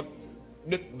got it, but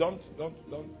don't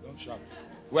shout.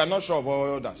 We are not sure of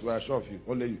all others. We are sure of you.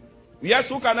 Only you. Yes,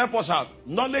 who can help us out?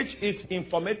 Knowledge is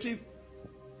informative.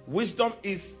 Wisdom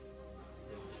is.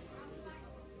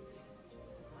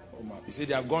 Oh my! You see,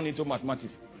 they have gone into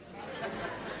mathematics.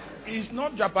 It's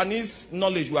not Japanese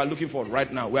knowledge we are looking for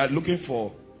right now. We are looking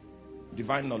for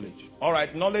divine knowledge. All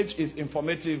right, knowledge is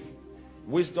informative.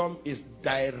 Wisdom is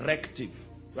directive.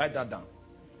 Write that down.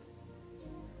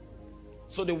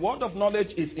 So the word of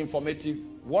knowledge is informative.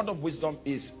 Word of wisdom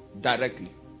is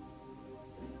directly.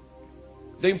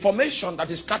 The information that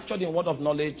is captured in word of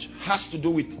knowledge has to do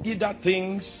with either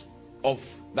things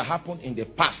that happened in the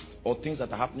past or things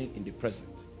that are happening in the present.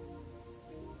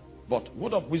 But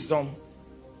word of wisdom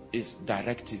is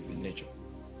directive in nature.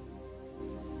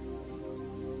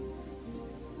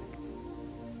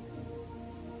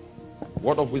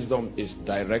 Word of wisdom is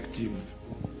directive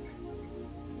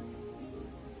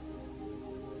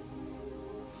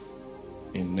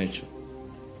in nature.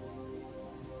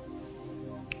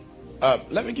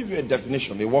 Let me give you a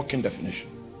definition, a working definition.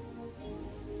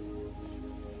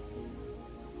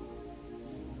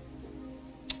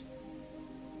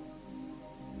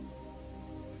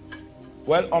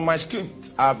 Well, on my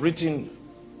script, I've written,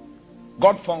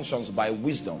 God functions by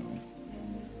wisdom,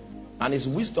 and his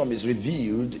wisdom is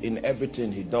revealed in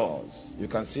everything he does. You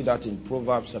can see that in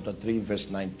Proverbs chapter 3, verse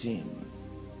 19.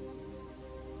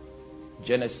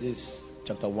 Genesis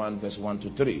chapter 1, verse 1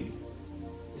 to 3.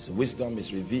 His wisdom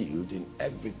is revealed in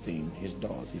everything he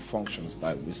does. He functions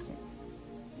by wisdom.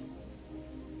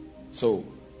 So,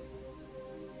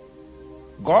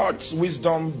 God's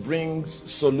wisdom brings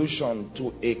solution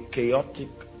to a chaotic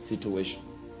situation.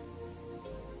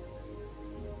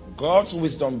 God's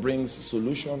wisdom brings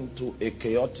solution to a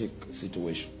chaotic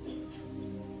situation.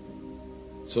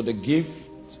 So the gift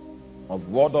of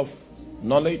word of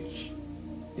knowledge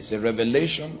is a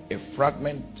revelation, a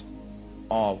fragment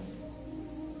of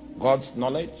God's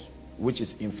knowledge, which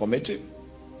is informative.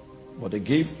 But the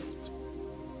gift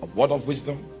of word of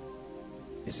wisdom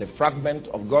is a fragment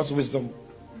of God's wisdom,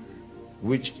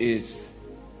 which is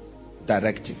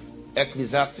directive.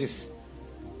 Ecclesiastes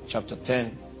chapter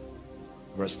 10,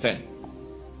 verse 10.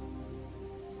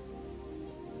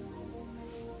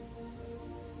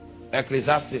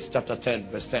 Ecclesiastes chapter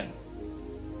 10, verse 10.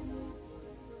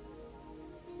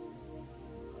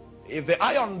 If the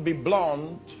iron be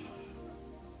blunt,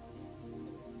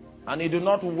 and it do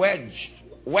not wet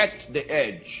the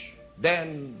edge,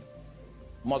 then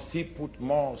must he put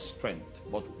more strength,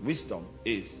 but wisdom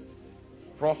is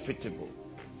profitable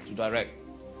to direct.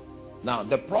 Now,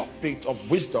 the profit of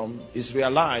wisdom is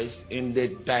realized in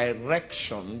the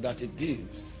direction that it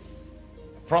gives.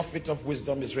 Profit of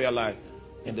wisdom is realized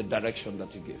in the direction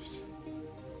that it gives.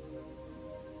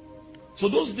 So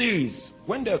those days,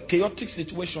 when the chaotic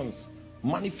situations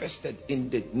manifested in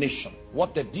the nation,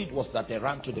 what they did was that they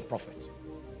ran to the prophet.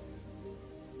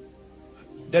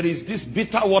 There is this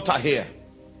bitter water here,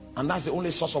 and that's the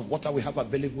only source of water we have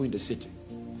available in the city.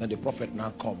 And the prophet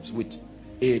now comes with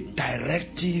a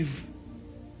directive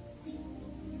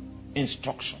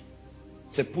instruction.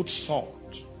 Say, put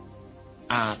salt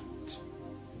at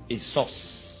a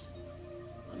source.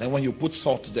 And then when you put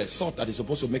salt there, salt that is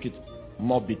supposed to make it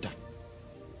more bitter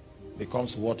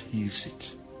becomes what heals it.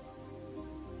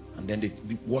 And then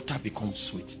the water becomes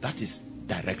sweet. That is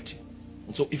directing.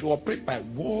 And so if you operate by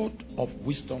word of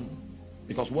wisdom,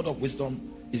 because word of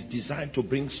wisdom is designed to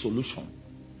bring solution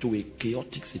to a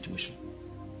chaotic situation.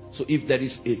 So if there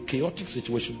is a chaotic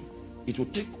situation, it will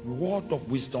take word of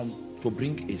wisdom to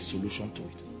bring a solution to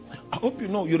it. I hope you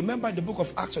know, you remember in the book of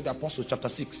Acts of the Apostles chapter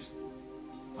 6.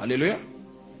 Hallelujah.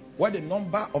 Where the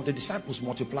number of the disciples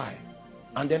multiplied.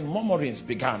 And then murmurings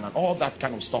began and all that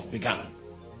kind of stuff began.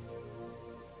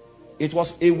 It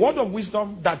was a word of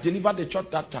wisdom that delivered the church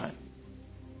that time.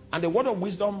 And the word of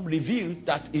wisdom revealed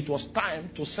that it was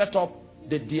time to set up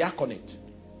the diaconate.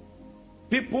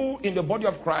 People in the body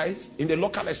of Christ, in the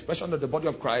local expression of the body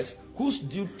of Christ, whose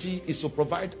duty is to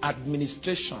provide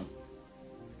administration.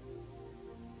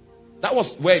 That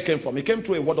was where it came from. It came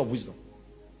through a word of wisdom.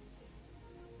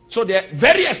 So the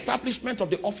very establishment of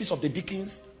the office of the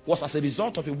deacons was as a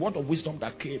result of a word of wisdom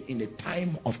that came in a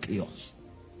time of chaos.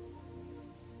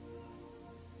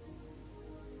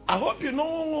 I hope you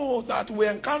know that we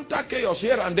encounter chaos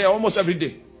here and there almost every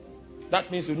day. That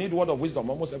means you need word of wisdom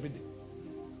almost every day.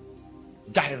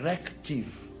 Directive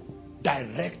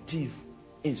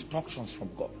instructions from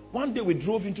God. One day we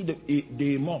drove into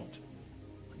the mud.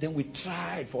 Then we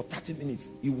tried for 30 minutes.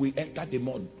 We entered the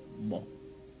mud more.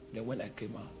 Then when I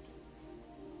came out,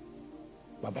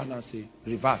 Baba now say,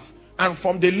 reverse. And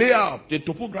from the layout, the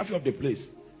topography of the place,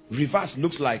 reverse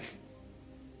looks like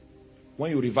when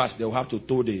you reverse, they will have to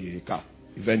tow the car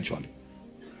eventually.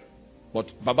 But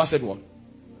Baba said what?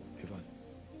 Reverse.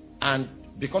 And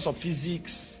because of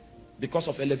physics, because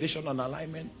of elevation and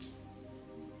alignment,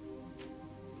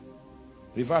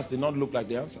 reverse did not look like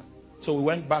the answer. So we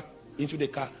went back into the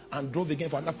car and drove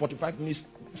again for another 45 minutes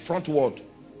frontward.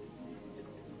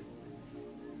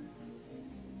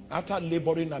 After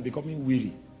laboring and becoming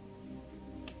weary,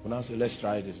 we now say, let's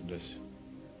try this.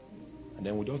 And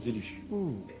then we just did it.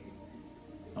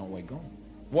 And we're gone.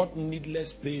 What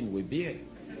needless pain we bear.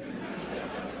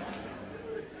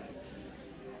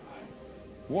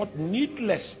 What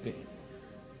needless pain.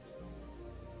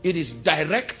 It is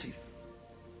directive.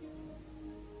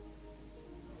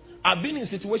 I've been in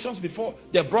situations before,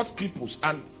 they brought cripples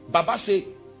and Baba say,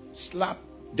 slap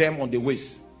them on the waist.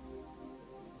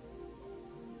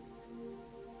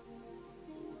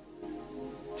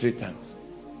 Three times.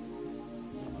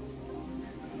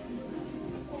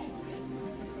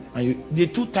 And the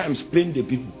 2 times pain the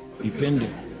people. He pained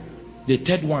them. The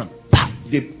third one,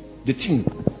 the thing.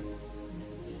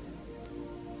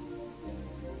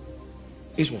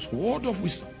 It was word of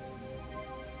wisdom.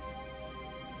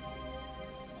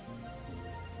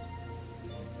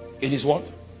 It is what?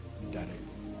 Direct.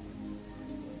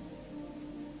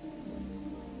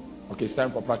 Okay, it's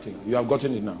time for practical. You have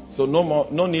gotten it now. So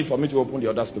no need for me to open the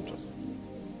other scriptures.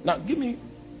 Now give me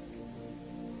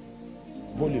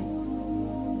volume.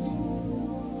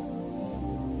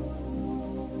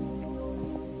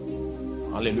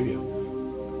 Hallelujah.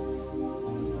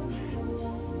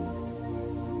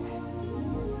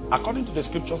 According to the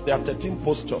scriptures, there are 13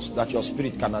 postures that your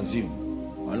spirit can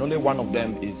assume. And only one of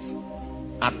them is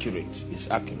accurate.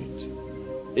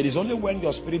 It is only when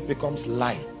your spirit becomes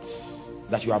light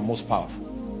that you are most powerful.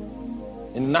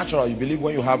 In the natural, you believe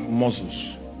when you have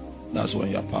muscles, that's when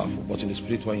you are powerful. But in the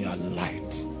spirit, when you are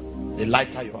light, the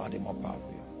lighter you are, the more powerful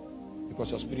you are. Because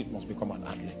your spirit must become an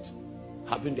athlete,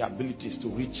 having the abilities to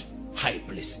reach high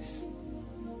places,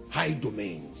 high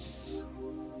domains,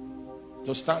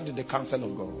 to stand in the counsel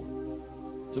of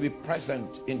God, to be present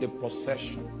in the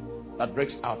procession that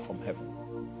breaks out from heaven.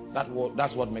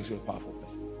 That's what makes you a powerful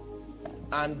person.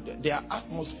 And there are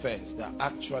atmospheres that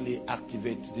actually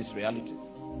activate these realities.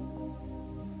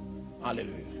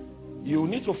 Hallelujah. You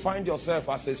need to find yourself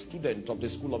as a student of the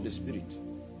school of the Spirit.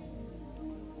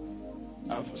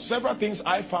 Several things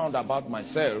I found about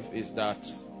myself is that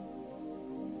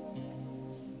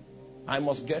I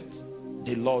must get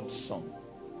the Lord's song.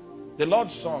 The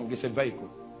Lord's song is a vehicle.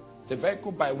 It's a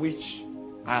vehicle by which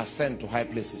I ascend to high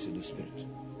places in the spirit.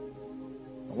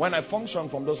 When I function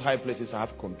from those high places, I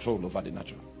have control over the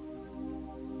natural.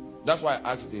 That's why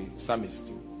I asked the psalmist,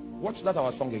 what's that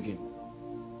our song again?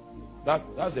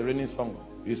 That's the raining song.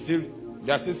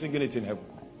 They are still singing it in heaven.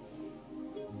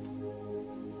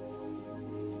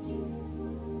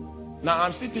 Now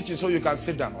I'm still teaching so you can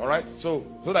sit down, alright? So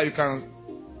that you can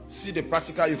see the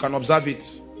practical, you can observe it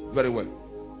very well.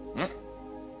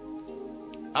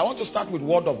 I want to start with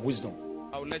word of wisdom.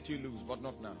 I will let you loose, but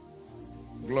not now.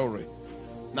 Glory.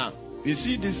 Now, you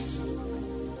see this,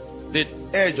 the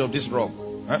edge of this rock.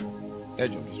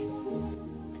 Edge of this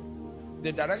rock.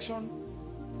 The direction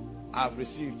I've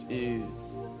received is,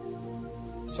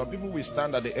 some people will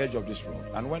stand at the edge of this rock,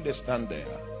 and when they stand there,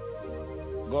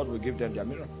 God will give them their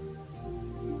miracle.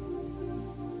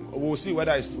 We'll see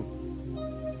whether it's true.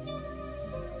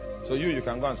 So you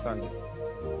can go and stand there.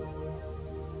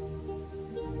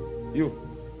 You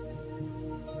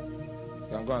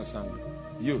can go and stand there.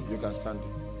 You can stand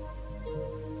there.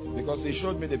 Because he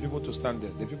showed me the people to stand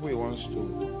there. The people he wants to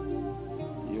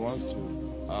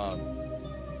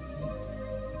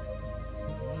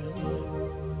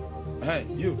hey,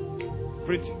 you,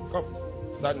 pretty, come,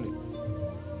 stand there.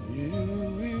 You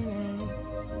will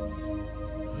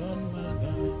run my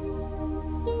life,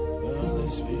 the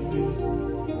Spirit.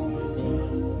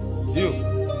 You.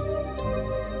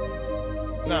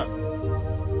 Now,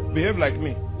 behave like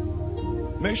me.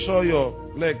 Make sure your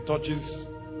leg touches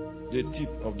the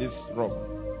tip of this rock.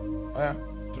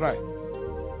 Try.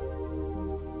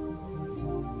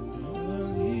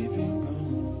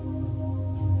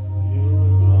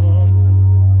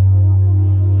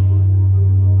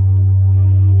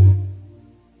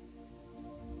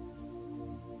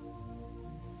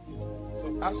 So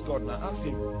ask God now. Ask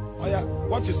him.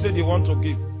 What you said you want to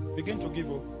give, begin to give.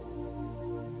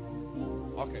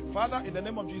 Okay, Father, in the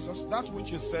name of Jesus, that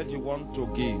which you said you want to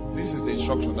give, this is the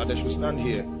instruction that they should stand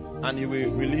here and you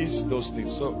will release those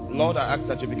things. So, Lord, I ask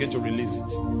that you begin to release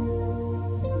it.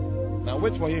 Now,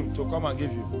 wait for him to come and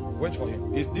give you. Wait for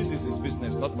him. This is his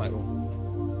business, not my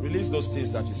own. Release those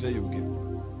things that you say you will give.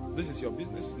 This is your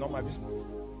business, not my business.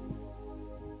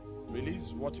 Release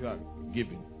what you are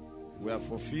giving. We have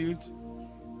fulfilled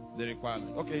the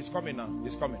requirement. Okay, it's coming now.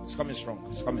 It's coming. It's coming strong.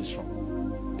 It's coming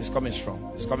strong. It's coming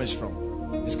strong. It's coming strong.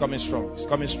 It's coming strong. It's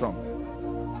coming strong.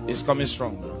 It's coming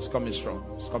strong. It's coming strong.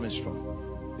 It's coming strong.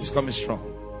 It's coming strong.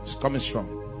 It's coming strong.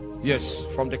 Yes,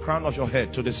 from the crown of your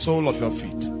head to the sole of your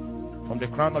feet. From the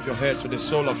crown of your head to the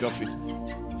sole of your feet.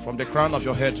 From the crown of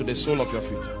your head to the sole of your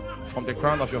feet. From the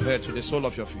crown of your head to the sole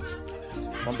of your feet.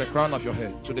 From the crown of your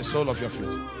head to the sole of your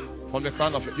feet. From the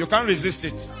crown of your... You can't resist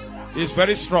it. It's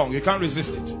very strong. You can't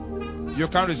resist it. You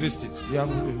can't resist it.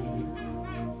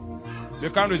 You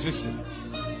can't resist it.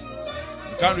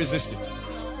 You can't resist it.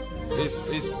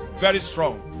 It's very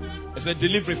strong. It's a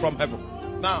delivery from heaven.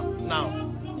 Now,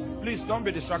 please don't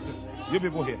be distracted. You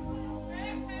people here.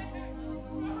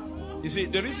 You see,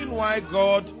 the reason why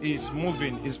God is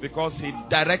moving is because he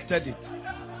directed it.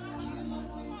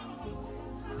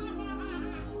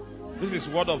 This is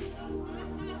word of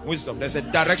wisdom. There's a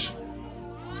direction.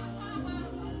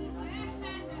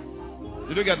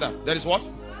 Did you get that? There is what?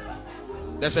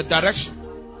 There's a direction.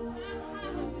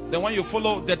 Then when you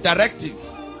follow the directive,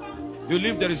 you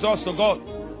leave the results to God.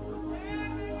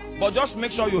 But just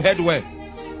make sure you head well.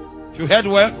 If you head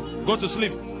well, go to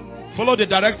sleep. Follow the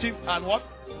directive and what?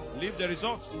 Leave the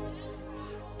results.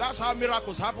 That's how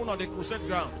miracles happen on the crusade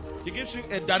ground. He gives you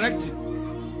a directive.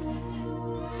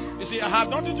 You see, I have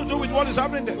nothing to do with what is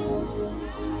happening there.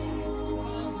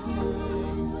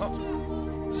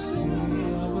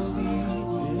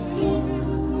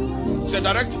 It's a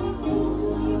directive.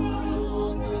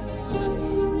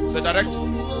 It's a directive.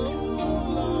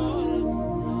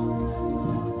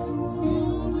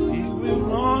 He will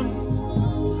run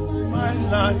my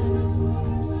life.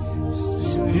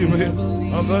 Spirit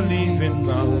of the living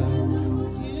God.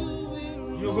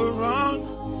 You will run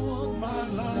my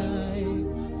life.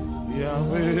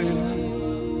 Yahweh.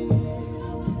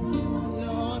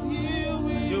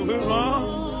 You will run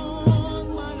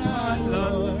my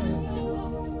life.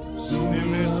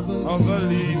 Spirit of the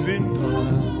living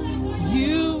God.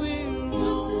 You will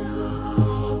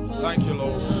run. Thank you,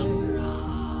 Lord.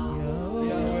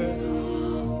 Yahweh.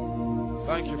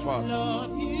 Thank you, Father.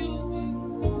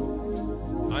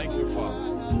 Thank you, Father.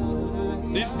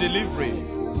 This delivery,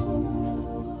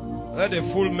 let the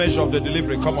full measure of the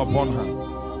delivery come upon her.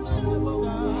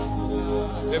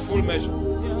 The full measure.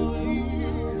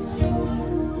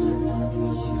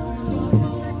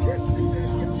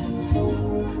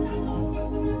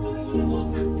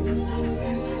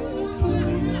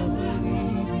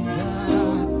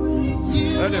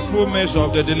 Let the full measure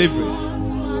of the delivery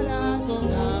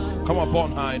come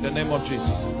upon her in the name of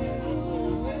Jesus.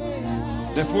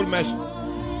 The full measure.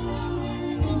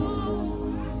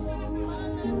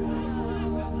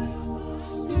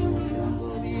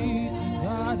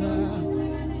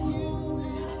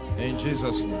 In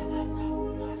Jesus' name.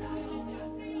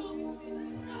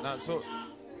 Now, so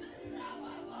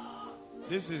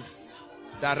this is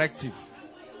directive.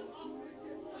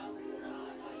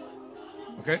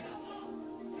 Okay?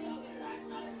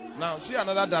 Now, see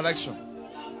another direction.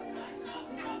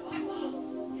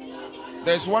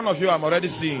 There's one of you I'm already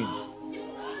seeing.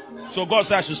 So God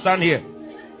said I should stand here.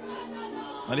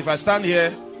 And if I stand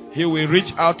here, He will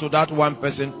reach out to that one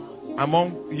person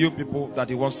among you people that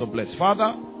He wants to bless.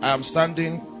 Father, I am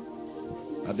standing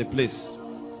at the place.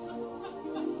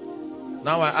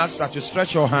 Now I ask that you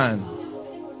stretch your hand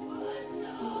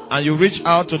and you reach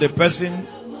out to the person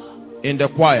in the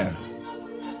choir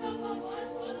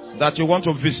that you want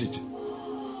to visit.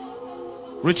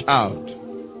 Reach out.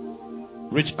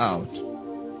 Reach out.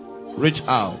 Reach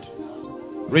out.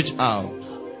 Reach out.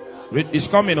 It's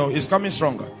coming, it's coming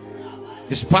stronger.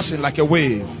 It's passing like a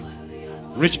wave.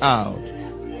 Reach out.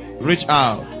 Reach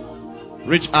out.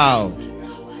 Reach out.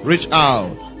 Reach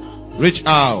out. Reach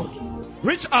out.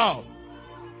 Reach out.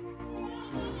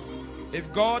 If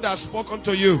God has spoken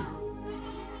to you,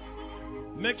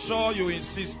 make sure you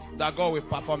insist that God will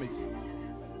perform it.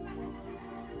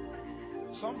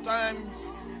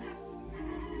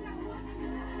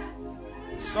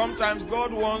 Sometimes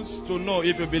God wants to know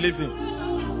if you believe Him.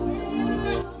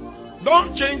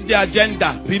 Don't change the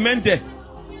agenda. Remain there.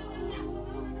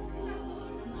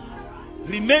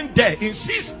 Remain there.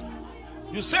 Insist.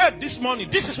 You said this morning,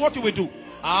 this is what you will do.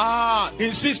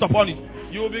 Insist upon it.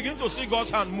 You will begin to see God's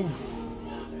hand move.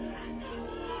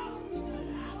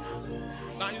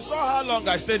 Now you saw how long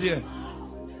I stayed here.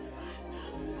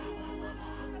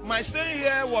 My stay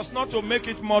here was not to make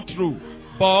it more true,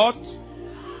 but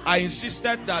I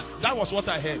insisted that that was what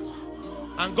I heard,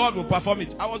 and God will perform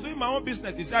it. I was doing my own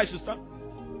business. He said I should start.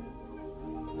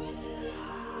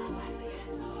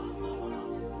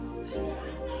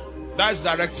 That's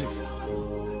directive.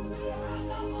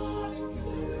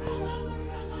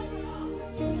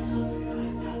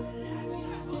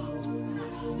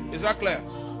 Is that clear?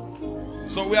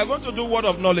 So we are going to do word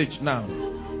of knowledge now.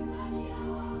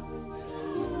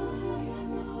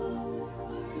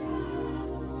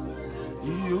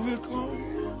 You will come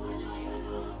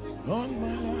on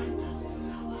my life,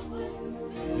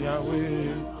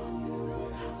 Yahweh.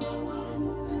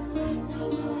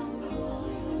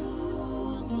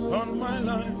 On my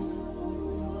life,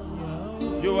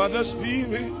 you are the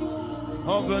Spirit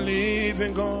of the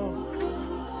living God.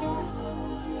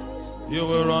 You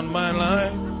will run my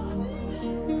life,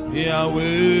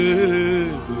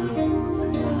 Yahweh.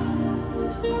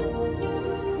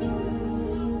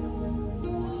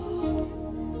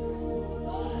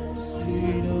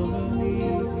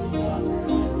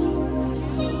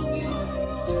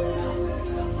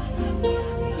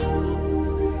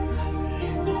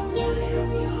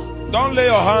 Don't lay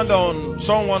your hand on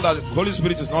someone that the Holy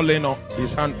Spirit is not laying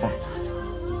His hand on.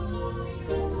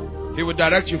 He will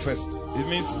direct you first. It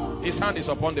means His hand is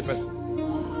upon the person.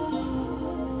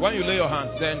 When you lay your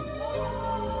hands, then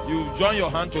you join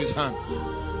your hand to His hand.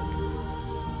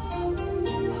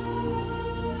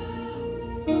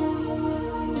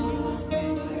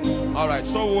 Alright,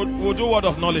 so we'll do word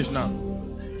of knowledge now.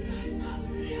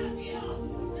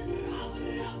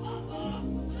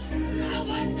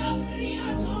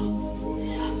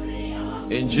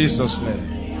 In Jesus' name.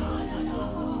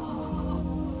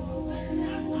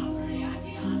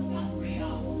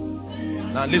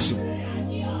 Now listen.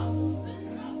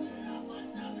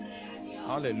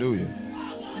 Hallelujah.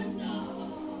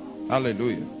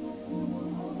 Hallelujah.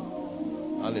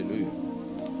 Hallelujah.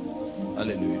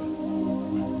 Hallelujah.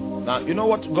 Now, you know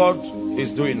what God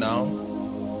is doing now?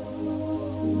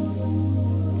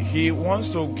 He wants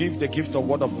to give the gift of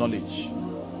word of knowledge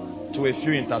to a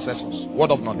few intercessors.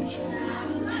 Word of knowledge.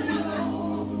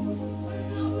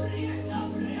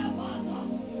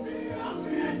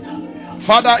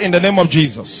 Father, in the name of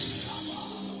Jesus,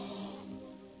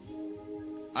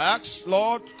 I ask,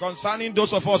 Lord, concerning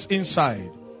those of us inside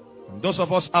and those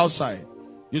of us outside,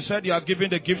 you said you are giving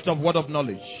the gift of word of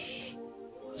knowledge.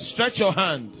 Stretch your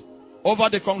hand over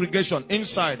the congregation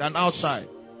inside and outside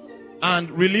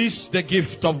and release the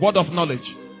gift of word of knowledge.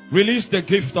 Release the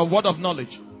gift of word of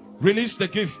knowledge. Release the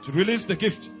gift. Release the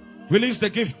gift. Release the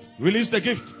gift. Release the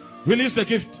gift. Release the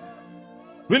gift.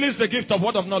 Release the gift of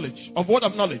word of knowledge. Of word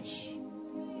of knowledge.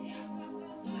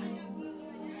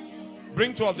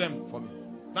 Bring two of them for me.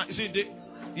 Now, you see,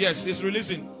 Yes, he's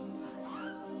releasing.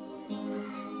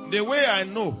 The way I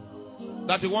know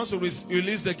that he wants to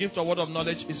release the gift of word of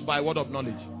knowledge is by word of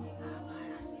knowledge.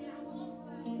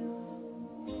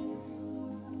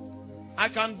 I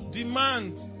can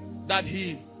demand that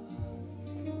he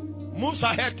moves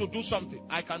ahead to do something.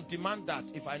 I can demand that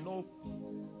if I know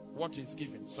what he's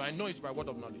given. So I know it's by word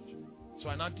of knowledge. So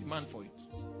I now demand for it.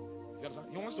 You understand?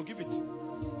 He wants to give it.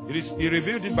 He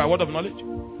revealed it by word of knowledge.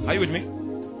 Are you with me?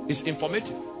 It's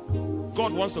informative.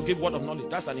 God wants to give word of knowledge.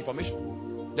 That's an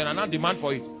information. Then I now demand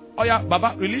for it. Oh yeah,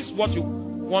 Baba, release what you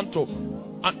want to.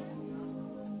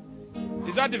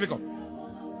 Is that difficult?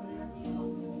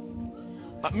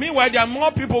 Meanwhile, there are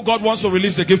more people God wants to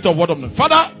release the gift of word of knowledge.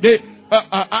 Father,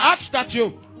 I ask that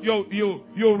you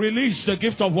release the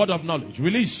gift of word of knowledge.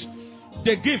 Release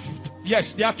the gift.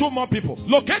 Yes, there are 2 more people.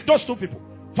 Locate those 2 people.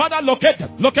 Father, locate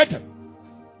them. Locate them.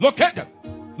 Locate them.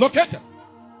 Locate them.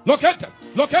 Locate them.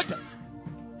 Locate them.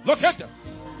 Locate them.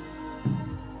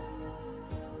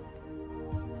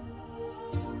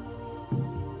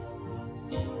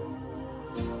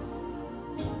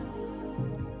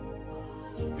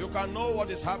 You can know what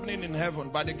is happening in heaven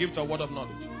by the gift of word of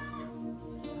knowledge.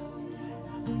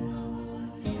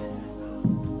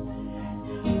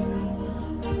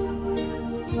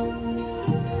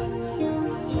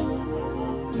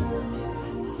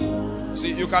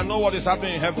 See, you can know what is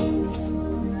happening in heaven.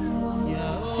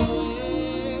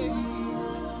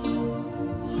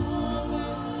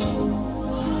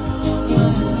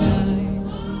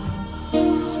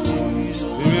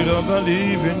 Spirit of the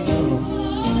living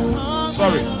God.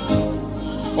 Sorry.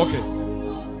 Okay.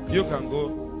 You can go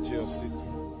to your seat.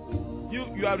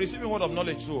 You are receiving word of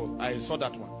knowledge too. I saw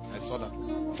that one. I saw that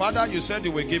one. Father, you said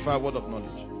you will give her word of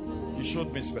knowledge. You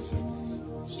showed me specific.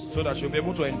 So that you'll be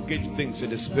able to engage things in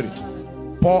the spirit.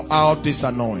 Pour out this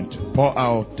anointing. Pour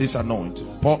out this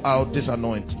anointing. Pour out this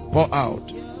anointing. Pour out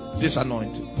this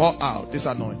anointing. Pour out this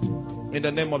anointing. In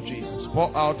the name of Jesus.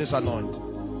 Pour out this anointing.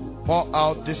 Pour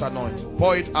out this anointing.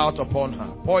 Pour it out upon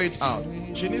her. Pour it out.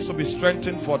 She needs to be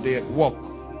strengthened for the work.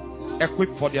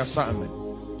 Equipped for the assignment.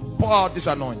 Pour out this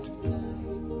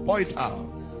anointing. Pour it out.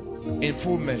 In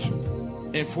full measure.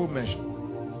 In full measure.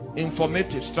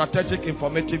 Informative, strategic,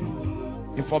 informative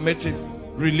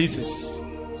releases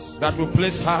that will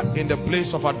place her in the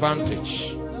place of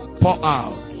advantage. Pour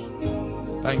out.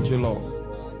 Thank you, Lord.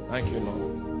 Thank you, Lord.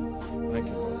 Thank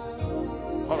you, Lord.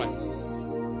 All right.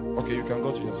 Okay, you can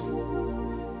go to your seat.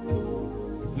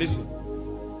 Listen.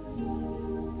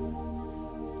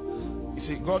 You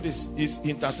see, God is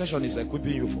intercession is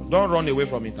equipping you for. Don't run away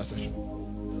from intercession.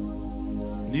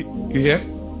 You hear?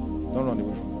 Don't run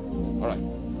away from it. All right,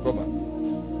 go back.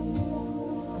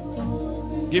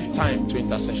 Give time to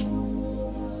intercession.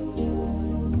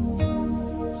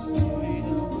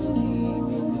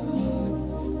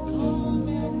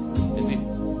 You see,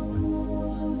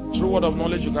 through word of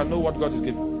knowledge, you can know what God is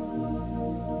giving.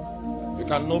 You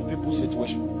can know people's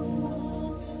situation.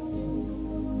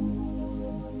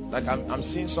 Like I'm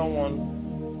seeing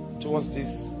someone towards this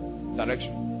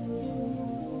direction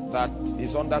that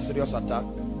is under serious attack,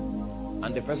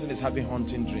 and the person is having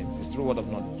haunting dreams. It's through word of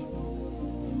knowledge.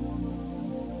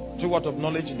 Through word of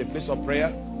knowledge in the place of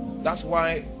prayer. That's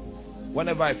why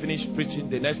whenever I finish preaching,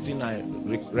 the next thing I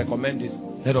recommend is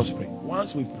let us pray.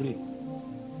 Once we pray,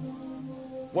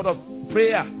 word of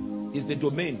prayer is the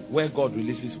domain where God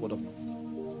releases word of knowledge.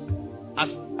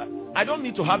 I don't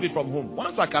need to have it from home.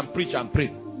 Once I can preach and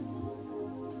pray,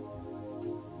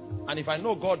 and if I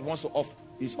know God wants to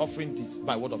is offering this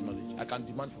by word of knowledge, I can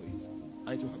demand for it.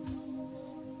 I need to have it.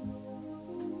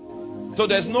 So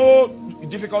there's no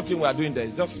difficult thing we are doing there.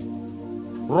 It's just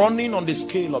running on the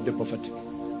scale of the prophetic.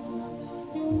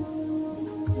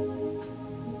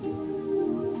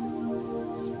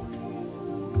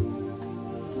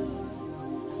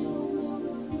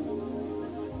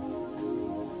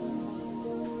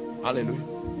 Hallelujah.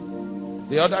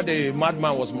 The other day, a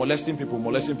madman was molesting people.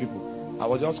 I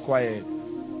was just quiet,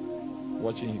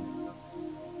 watching him.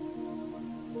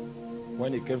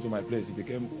 When he came to my place, he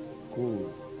became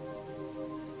cool.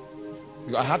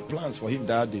 I had plans for him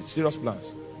that day, serious plans.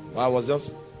 But I was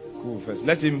just cool first.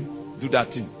 Let him do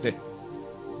that thing. Then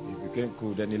he became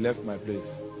cool. Then he left my place.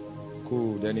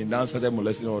 Cool. Then he now started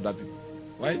molesting all that people.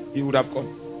 Why? He would have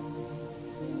come.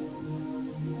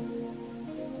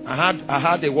 I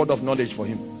had a word of knowledge for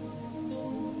him.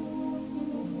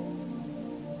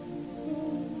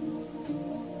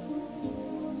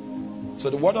 So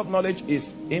the word of knowledge is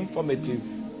informative.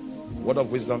 Word of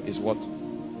wisdom is what?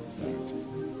 Directive.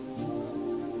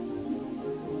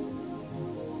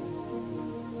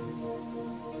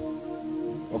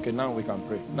 Okay, now we can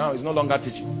pray. Now it's no longer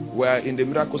teaching. We are in the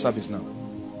miracle service now.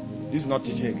 This is not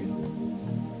teaching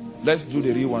again. Let's do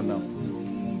the real one now.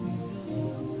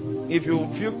 If you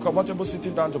feel comfortable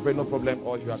sitting down to pray, no problem.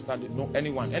 Or if you are standing, no,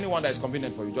 anyone that is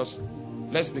convenient for you, just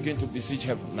let's begin to beseech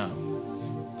heaven now.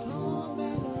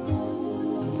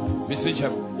 Beseech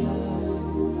heaven.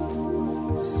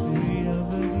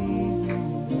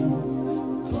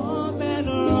 Come and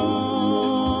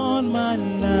run my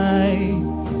life,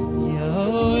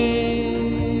 Yahweh.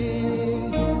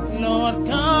 Lord,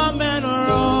 come and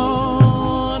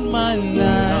run my life.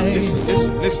 Now,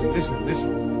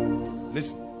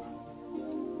 listen.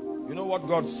 You know what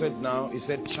God said now? He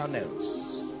said channels.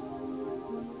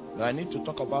 Now I need to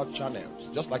talk about channels.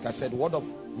 Just like I said, word of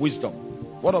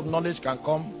wisdom, word of knowledge can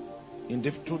come in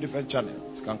two different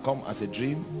channels. It can come as a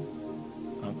dream,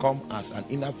 can come as an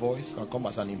inner voice, can come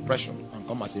as an impression, can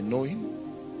come as a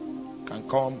knowing, can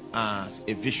come as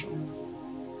a vision.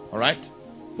 Alright?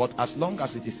 But as long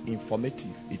as it is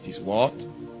informative, it is what?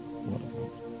 Word of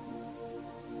God.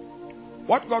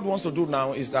 What God wants to do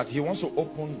now is that He wants to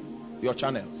open your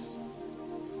channels.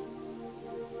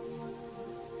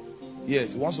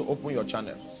 Yes, He wants to open your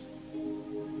channels.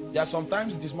 There are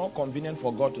sometimes it is more convenient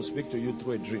for God to speak to you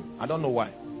through a dream. I don't know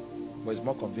why, but it's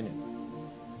more convenient.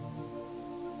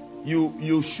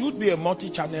 You should be a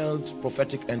multi-channeled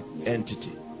prophetic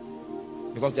entity,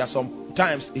 because there are some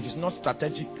times it is not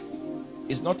strategic.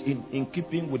 It's not in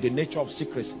keeping with the nature of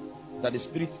secrecy that the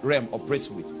spirit realm operates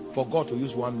with, for God to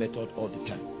use one method all the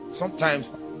time. Sometimes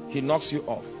He knocks you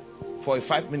off for a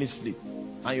 5-minute sleep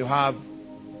and you have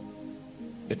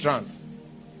a trance,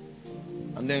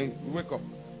 and then you wake up.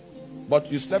 But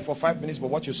you slept for 5 minutes, but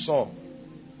what you saw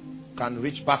can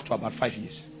reach back to about 5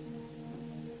 years.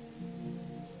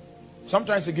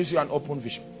 Sometimes it gives you an open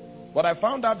vision. But I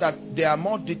found out that there are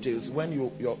more details when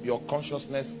your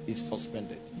consciousness is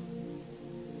suspended.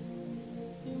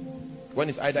 When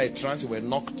it's either a trance, you were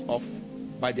knocked off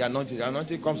by the anointing. The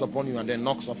anointing comes upon you and then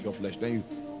knocks off your flesh. Then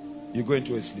you go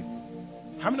into a sleep.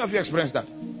 How many of you experienced that?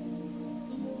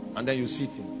 And then you see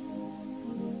things.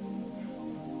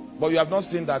 But you have not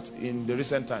seen that in the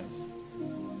recent times.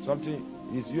 Something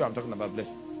is you I'm talking about,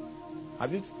 blessing.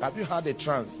 Have you had a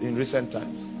trance in recent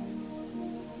times?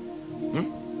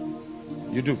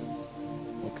 You do?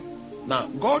 Okay. Now,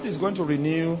 God is going to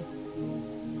renew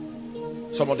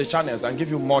some of the channels and give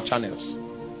you more channels.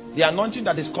 The anointing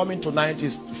that is coming tonight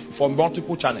is for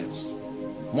multiple channels.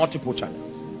 Multiple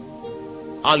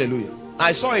channels. Hallelujah.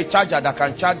 I saw a charger that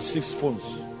can charge 6 phones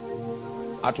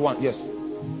at once. Yes.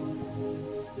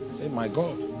 Say, my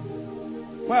God,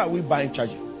 why are we buying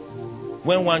charger?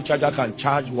 When one charger can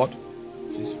charge what? 6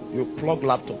 phones. You plug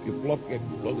laptop, you plug it.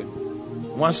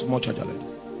 One small charger like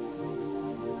that.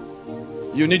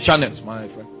 You need channels, my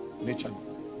friend. You need channels.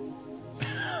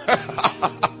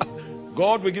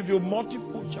 God will give you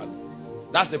multiple channels.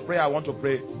 That's the prayer I want to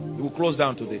pray. We will close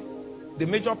down today. The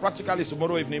major practical is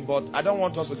tomorrow evening, but I don't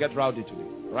want us to get rowdy today.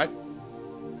 Right?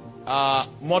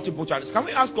 Multiple channels. Can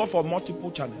we ask God for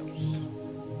multiple channels?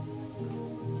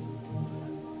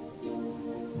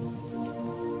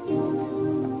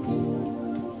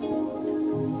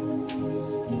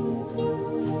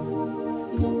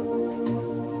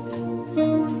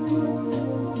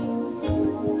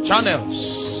 Channels.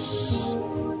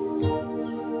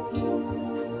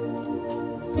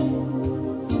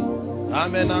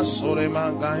 Amena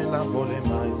sorema gaila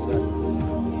bolema iza.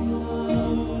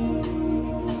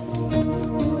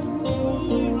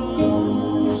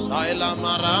 Saila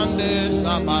marande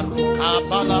sabaruka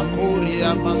bala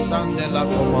kuria masande la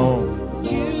como.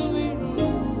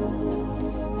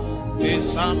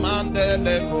 Isamande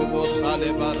le como sale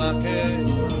barake.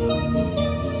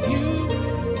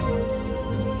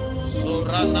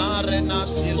 Ranare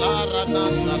nasilara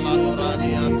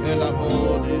nasalamorani antela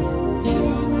bode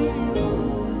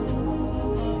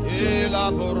ela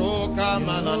boroka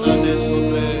manana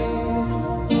nesobre.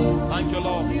 Thank you,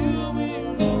 Lord.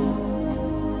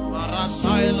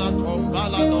 Marasaila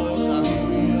tombala nosa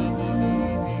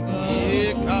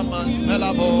eka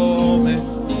mansela bome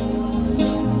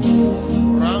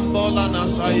rambola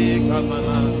nasai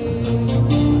kamana.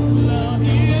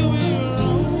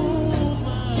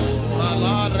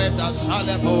 Da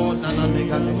salebo nana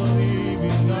megale.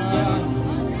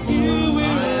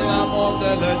 La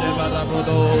modele de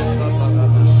balabodo.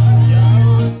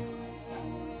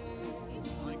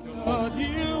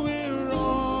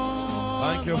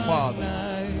 Thank you, Father.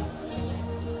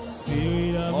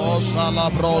 Oh,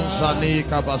 salabronza ni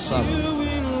kabasa.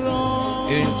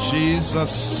 In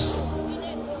Jesus'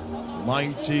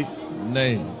 mighty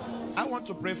name. I want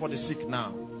to pray for the sick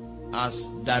now, as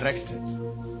directed.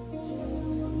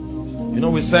 You know,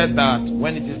 we said that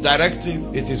when it is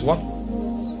directive, it is what?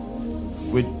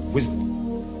 With wisdom.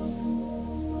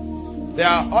 There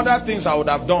are other things I would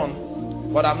have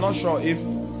done, but I'm not sure if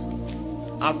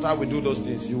after we do those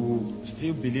things, you will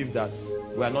still believe that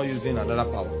we are not using another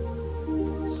power.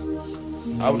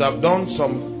 I would have done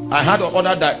some. I had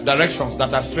other directions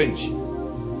that are strange.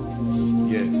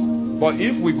 Yes. But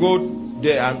if we go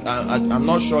there, I'm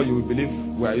not sure you will believe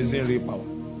we are using real power.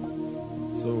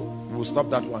 So we'll stop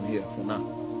that one here for now.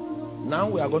 Now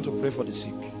we are going to pray for the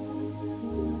sick.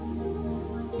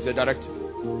 It's a directive.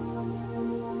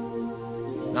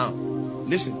 Now,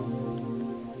 listen.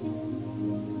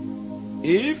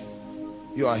 If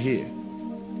you are here,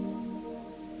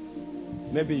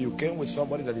 maybe you came with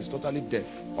somebody that is totally deaf,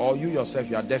 or you yourself,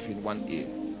 you are deaf in one ear.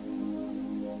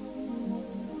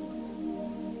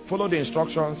 Follow the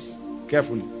instructions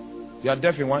carefully. You are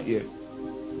deaf in one ear.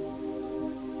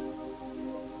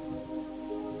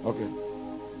 Okay.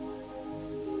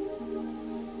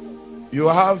 You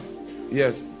have,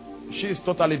 yes, she is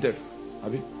totally deaf.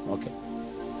 Have you? Okay.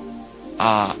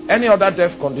 Any other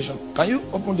deaf condition? Can you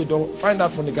open the door? Find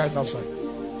out from the guys outside.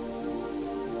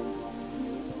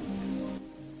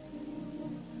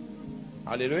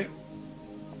 Hallelujah.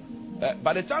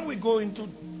 By the time we go into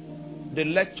the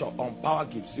lecture on power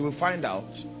gifts, you will find out.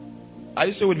 Are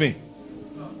you still with me?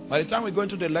 By the time we go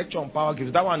into the lecture on power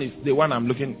gifts, that one is the one I'm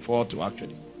looking forward to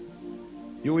actually.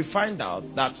 You will find out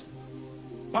that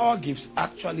power gifts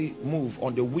actually move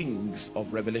on the wings of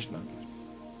revelational gifts.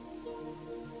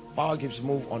 Power gifts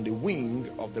move on the wing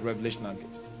of the revelational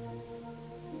gifts.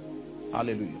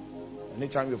 Hallelujah.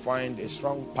 Anytime you find a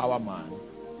strong power man,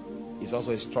 is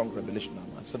also a strong revelational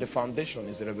man. So the foundation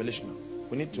is a revelational.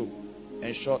 We need to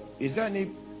ensure. Is there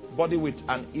anybody with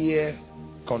an ear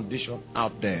condition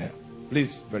out there?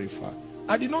 Please verify.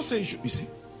 I did not say you should. You see,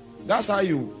 that's how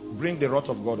you bring the wrath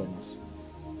of God on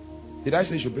us. Did I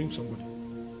say you should bring somebody?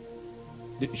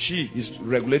 She is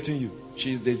regulating you.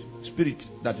 She is the spirit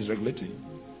that is regulating you.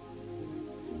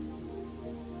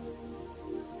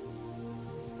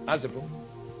 That's the problem.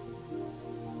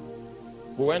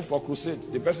 We went for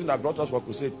crusade. The person that brought us for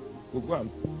crusade will go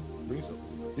and bring some.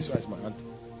 This one is my auntie.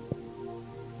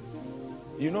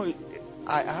 You know,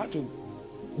 I had to.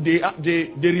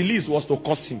 The release was to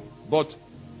curse him, but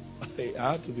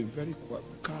I had to be very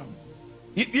calm.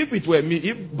 If it were me,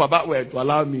 if Baba were to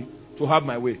allow me to have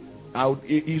my way,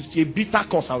 it's a bitter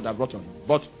curse I would have brought on him.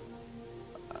 But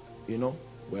you know,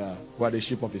 we are the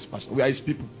sheep of his pasture. We are his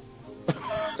people.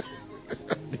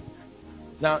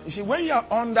 Now, you see, when you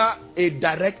are under a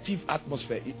directive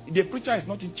atmosphere, the preacher is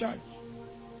not in charge.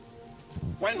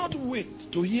 Why not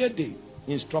wait to hear the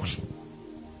instruction,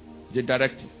 the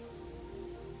directive?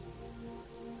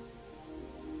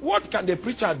 What can the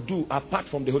preacher do apart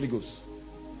from the Holy Ghost?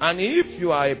 And if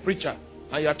you are a preacher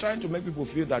and you are trying to make people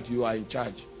feel that you are in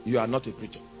charge, you are not a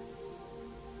preacher.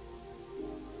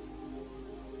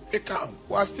 Be calm.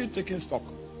 We are still taking stock.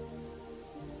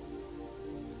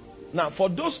 Now, for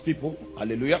those people,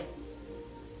 hallelujah,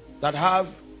 that have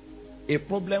a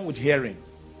problem with hearing,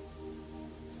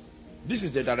 this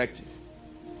is the directive.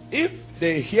 If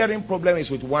the hearing problem is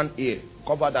with one ear,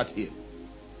 cover that ear.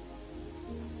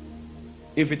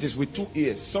 If it is with two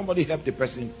ears, somebody help the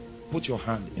person, put your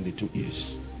hand in the two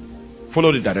ears.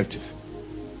 Follow the directive.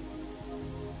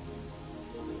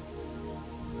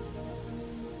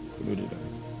 Follow the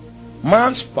directive.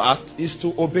 Man's part is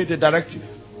to obey the directive.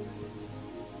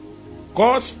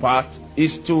 God's part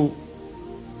is to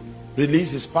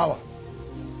release his power.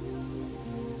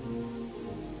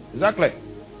 Is that clear?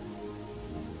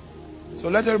 So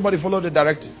let everybody follow the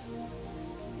directive.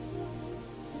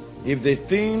 If the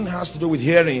thing has to do with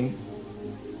hearing,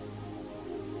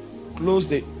 close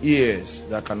the ears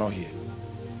that cannot hear.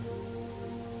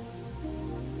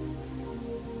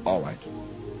 All right.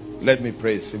 Let me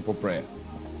pray a simple prayer.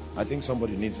 I think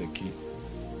somebody needs a key.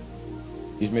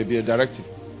 It may be a directive.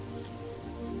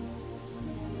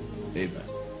 Amen.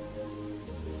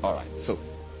 All right. So,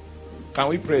 can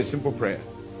we pray a simple prayer?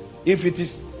 If it is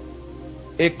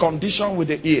a condition with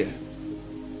the ear,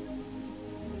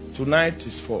 tonight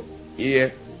is for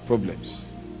ear problems.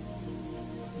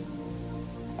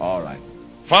 All right.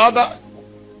 Father,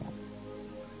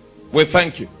 we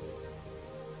thank you.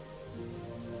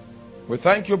 We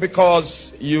thank you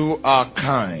because you are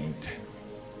kind.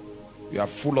 You are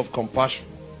full of compassion,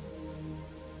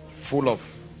 full of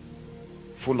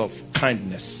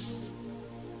kindness.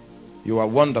 You are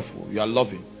wonderful. You are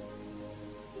loving.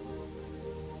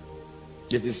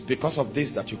 It is because of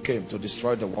this that you came to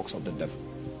destroy the works of the devil.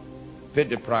 Pay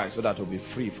the price so that we'll be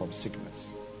free from sickness,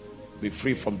 be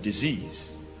free from disease.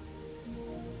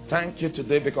 thank you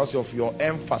today because of your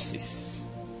emphasis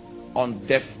on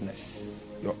deafness.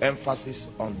 Your emphasis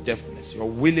on deafness. Your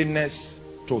willingness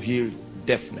to heal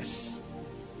deafness.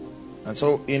 And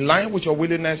so, in line with your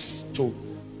willingness to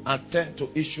attend to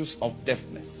issues of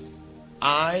deafness,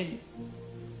 I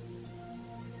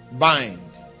bind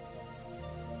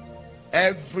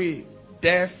every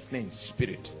deafening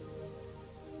spirit.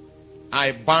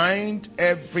 I bind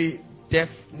every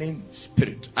deafening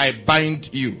spirit. I bind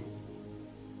you.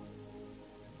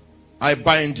 I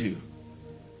bind you.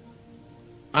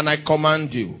 And I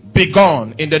command you, be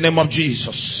gone in the name of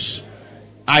Jesus.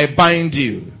 I bind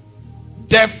you.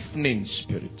 Deafening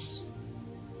spirits.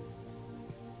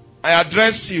 I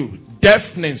address you,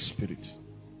 deafening spirit.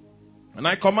 And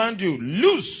I command you,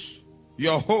 loose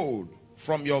your hold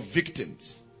from your victims.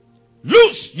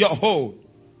 Loose your hold.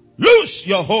 Loose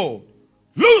your hold.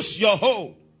 Loose your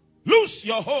hold. Loose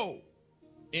your hold.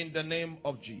 In the name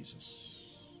of Jesus.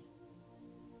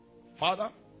 Father,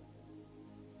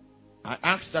 I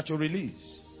ask that you release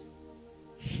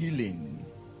healing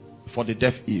for the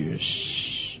deaf ears.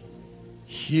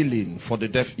 Healing for the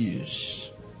deaf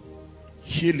ears.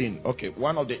 Healing. Okay,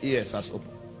 one of the ears has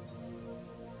opened.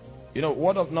 You know,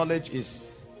 word of knowledge is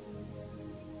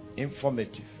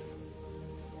informative.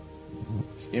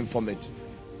 It's informative.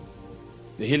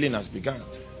 The healing has begun.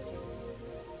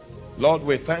 Lord,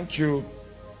 we thank you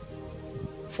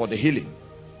for the healing.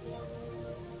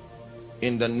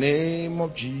 In the name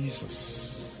of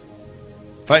Jesus.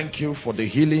 Thank you for the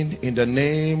healing in the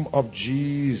name of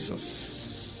Jesus.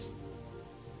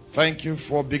 Thank you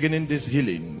for beginning this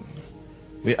healing.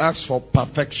 We ask for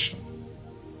perfection.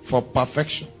 For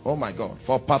perfection. Oh my God.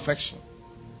 For perfection.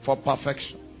 For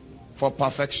perfection. For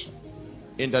perfection.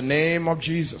 In the name of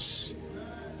Jesus.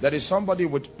 There is somebody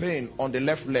with pain on the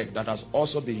left leg that has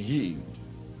also been healed.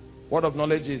 Word of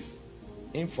knowledge is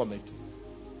informative.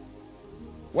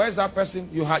 Where is that person?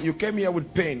 You came here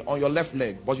with pain on your left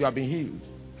leg, but you have been healed.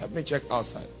 Help me check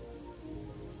outside.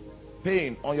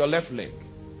 Pain on your left leg,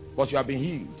 but you have been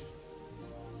healed.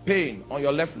 Pain on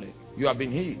your left leg, you have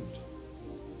been healed.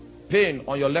 Pain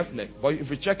on your left leg, but if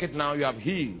you check it now, you have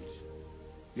healed.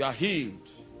 You are healed.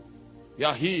 You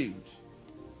are healed.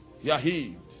 You are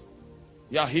healed.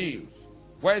 You are healed.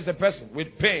 Where is the person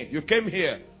with pain? You came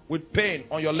here with pain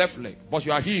on your left leg, but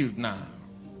you are healed now.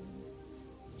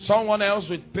 Someone else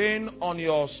with pain on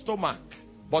your stomach,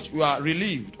 but you are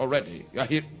relieved already. You are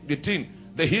healed.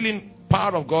 The healing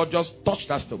power of God just touched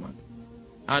that stomach,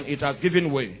 and it has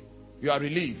given way. You are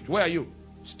relieved. Where are you?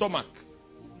 Stomach.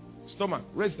 Stomach.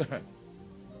 Raise the hand.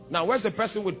 Now, where's the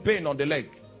person with pain on the leg?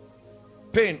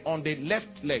 Pain on the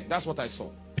left leg. That's what I saw.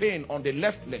 Pain on the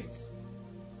left leg.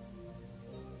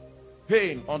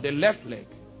 Pain on the left leg.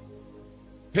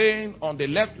 Pain on the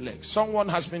left leg. Someone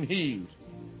has been healed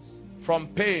from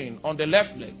pain on the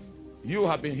left leg. You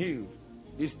have been healed.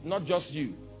 It's not just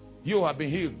you. You have been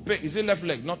healed. Is it left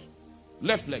leg? Not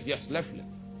left leg. Yes, left leg.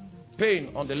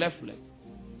 Pain on the left leg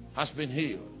has been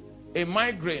healed. A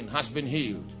migraine has been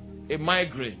healed. A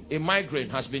migraine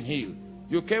has been healed.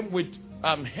 You came with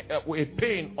a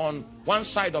pain on one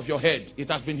side of your head.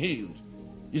 It has been healed.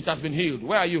 It has been healed.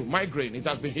 Where are you? Migraine. It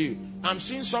has been healed. I'm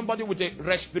seeing somebody with a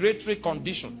respiratory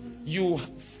condition. You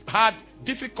had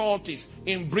difficulties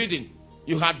in breathing.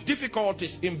 You had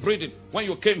difficulties in breathing when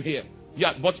you came here.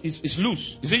 Yeah, but it's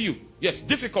loose. Is it you? Yes,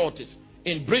 difficulties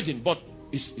in breathing, but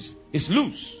it's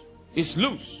loose. It's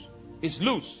loose. It's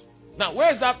loose. Now,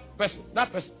 where is that person?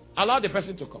 That person. Allow the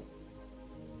person to come.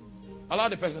 Allow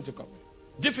the person to come.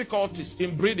 Difficulties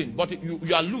in breathing, but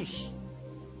you are loose.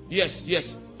 Yes, yes,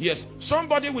 yes.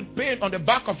 Somebody with pain on the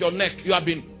back of your neck, you have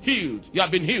been healed. You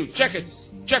have been healed. Check it.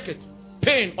 Check it.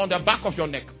 Pain on the back of your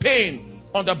neck. Pain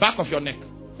on the back of your neck.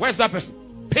 Where's that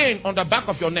person? Pain on the back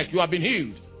of your neck. You have been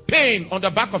healed. Pain on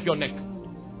the back of your neck.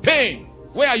 Pain.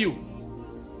 Where are you?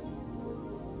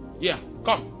 Yeah.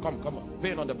 Come on.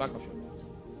 Pain on the back of your neck.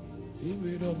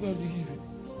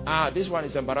 This one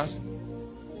is embarrassing.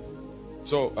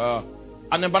 So,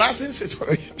 an embarrassing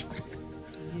situation.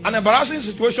 An embarrassing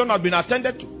situation has been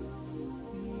attended to.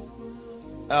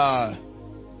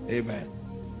 Amen.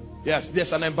 Yes,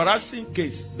 there's an embarrassing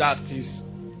case that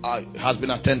has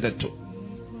been attended to.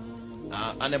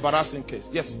 An embarrassing case.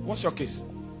 Yes. What's your case?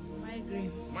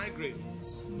 Migraine.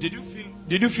 Did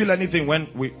you feel anything when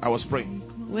I was praying?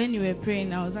 When you were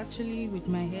praying, I was actually with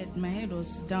my head. My head was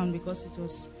down because it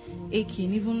was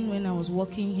aching. Even when I was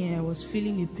walking here, I was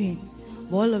feeling the pain.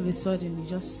 But all of a sudden, it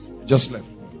just left.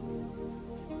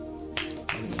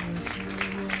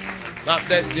 Now,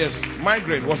 yes,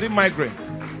 migraine. Was it migraine?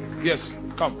 Yes.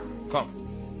 Come.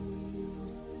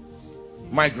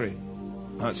 Migraine.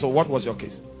 So what was your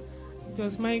case? It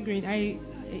was migraine.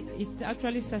 It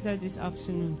actually started this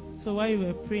afternoon. So while we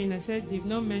were praying, I said they've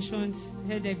not mentioned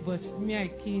headache, but me, I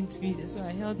can't feel it. So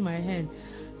I held my hand,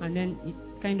 and then it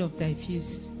kind of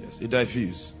diffused. Yes, it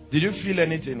diffused. Did you feel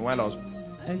anything while I was?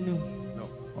 No. No.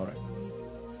 All right.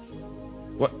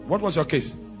 What was your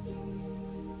case?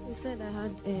 He said I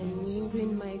had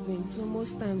lingering migraine. So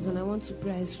most times when I want to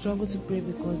pray, I struggle to pray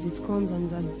because it comes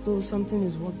and as though something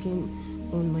is working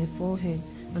on my forehead.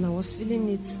 And I was feeling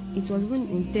it. It was even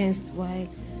intense while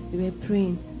we were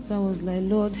praying. So I was like,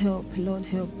 Lord help,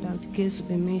 that case will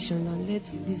be mentioned, and let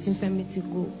this infirmity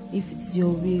go if it's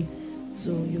your will.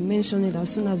 So you mentioned it. As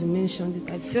soon as you mentioned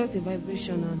it, I felt a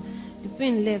vibration and the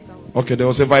pain left. Okay, there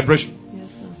was a vibration.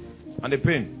 Yes, sir. And the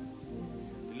pain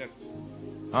left.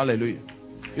 Hallelujah.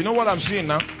 You know what I'm seeing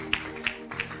now?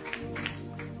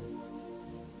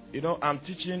 You know, I'm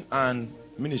teaching and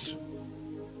ministry.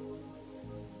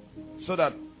 So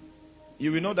that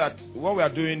you will know that what we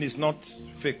are doing is not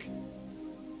fake.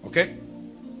 Okay?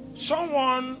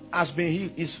 Someone has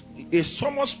been healed.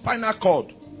 Someone's spinal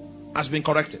cord has been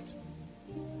corrected.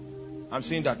 I'm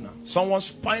seeing that now.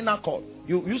 Someone's spinal cord.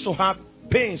 You used to have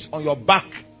pains on your back.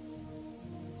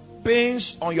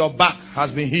 Pains on your back has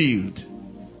been healed.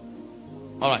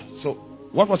 Alright, so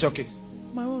what was your case?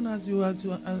 My own, as you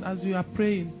are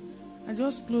praying, I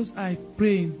just close eye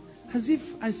praying. As if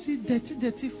I see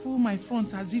dirty full my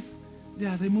front, as if they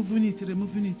are removing it.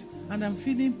 And I'm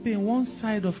feeling pain one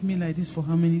side of me like this for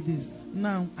how many days?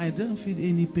 Now, I don't feel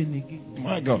any pain again.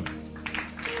 My God.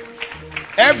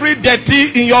 Every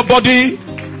dirty in your body,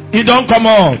 it don't come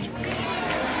out.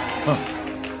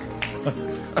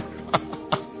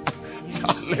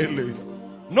 Hallelujah.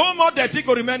 No more dirty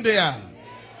could remain there.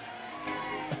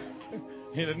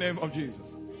 In the name of Jesus.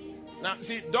 Now,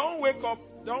 see, don't wake up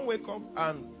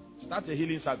and start a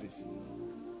healing service.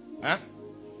 Huh?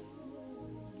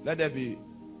 Let there be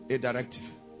a directive.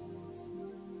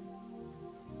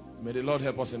 May the Lord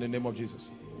help us in the name of Jesus.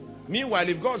 Meanwhile,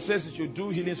 if God says you should do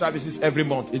healing services every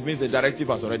month, it means the directive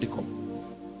has already come.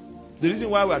 The reason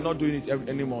why we are not doing it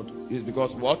every month is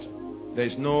because what? There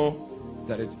is no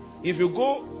directive. If you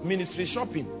go ministry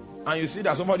shopping and you see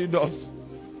that somebody does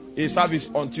a service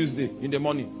on Tuesday in the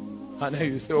morning, and then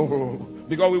you say, oh,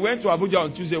 because we went to Abuja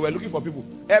on Tuesday, we were looking for people.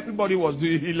 Everybody was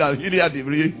doing healing at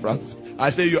the France.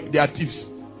 I say, they are thieves.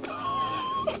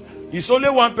 It's only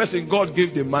one person God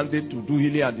gave the mandate to do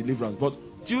healing and deliverance. But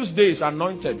Tuesday is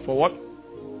anointed for what?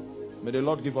 May the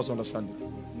Lord give us understanding.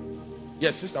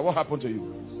 Yes, sister, what happened to you? I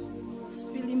was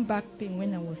feeling back pain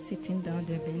when I was sitting down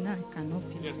there, but now I cannot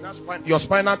feel it. Yes, that's your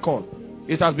spinal cord.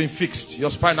 It has been fixed. Your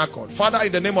spinal cord. Father,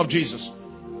 in the name of Jesus.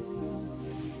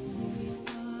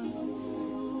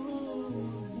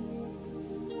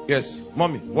 Yes,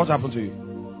 mommy, what happened to you?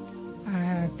 I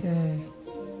had a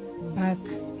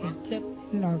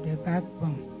caving of the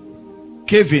backbone.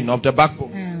 Caving of the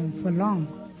backbone? For long.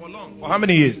 For long? For how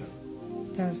many years?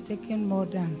 It has taken more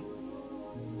than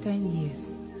 10 years.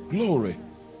 Glory.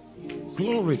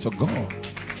 Glory to God.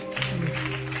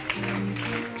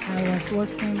 I was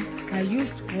walking. I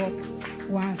used to walk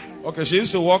one side. Okay, she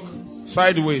used to walk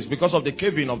sideways because of the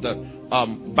caving of the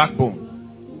backbone.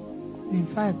 In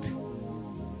fact,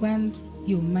 when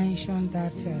you mentioned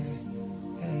that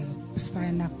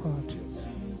spinal cord,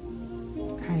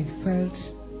 I felt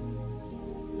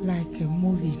like a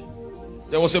moving.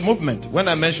 There was a movement when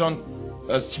I mentioned,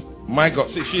 my God,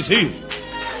 see, she's healed.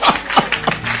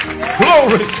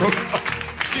 Glory to God.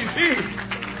 She's healed.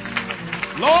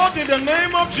 Lord, in the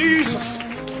name of Jesus,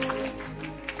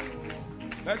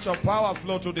 let your power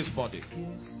flow to this body.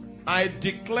 I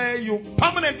declare you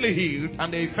permanently healed,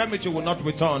 and the infirmity will not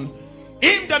return.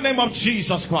 In the name of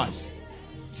Jesus Christ.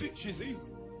 See, she's healed.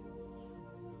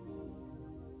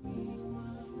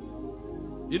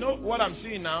 You know what I'm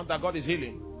seeing now that God is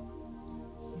healing?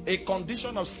 A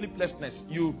condition of sleeplessness.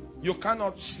 You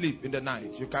cannot sleep in the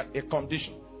night. A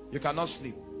condition. You cannot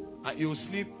sleep. You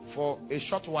sleep for a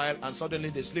short while and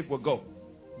suddenly the sleep will go.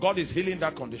 God is healing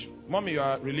that condition. Mommy, you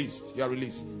are released. You are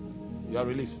released. You are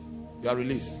released. You are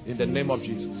released. In the name of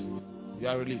Jesus. You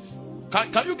are released.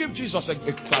 Can you give Jesus a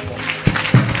clap?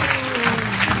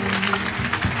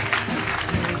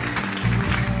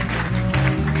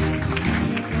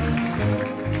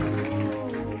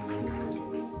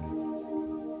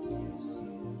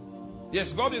 Yes,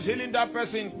 God is healing that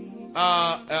person.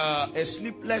 A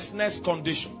sleeplessness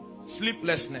condition.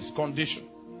 Sleeplessness condition.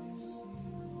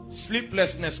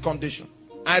 Sleeplessness condition.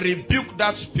 I rebuke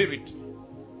that spirit.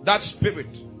 That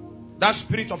spirit. That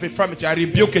spirit of infirmity. I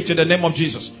rebuke it in the name of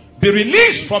Jesus. Be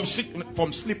released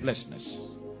from sleeplessness.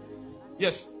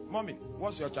 Yes, mommy,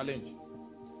 what's your challenge?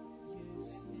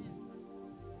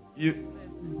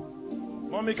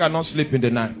 Mommy cannot sleep in the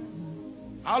night.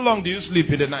 How long do you sleep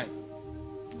in the night?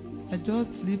 I just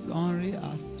sleep only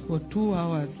for 2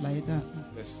 hours like that.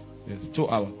 Yes, 2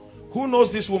 hours. Who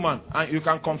knows this woman? And you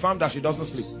can confirm that she doesn't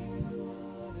sleep.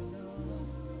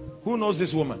 Who knows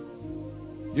this woman?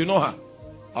 You know her?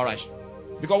 Alright.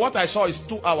 Because what I saw is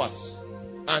 2 hours.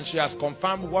 And she has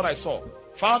confirmed what I saw.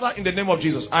 Father, in the name of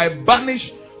Jesus, I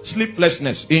banish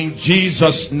sleeplessness in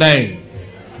Jesus' name.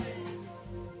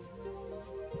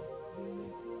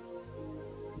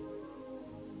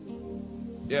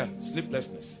 Yeah,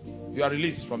 sleeplessness. You are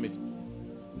released from it.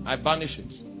 I banish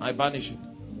it. I banish it.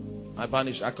 I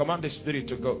banish it. I command the spirit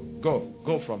to go.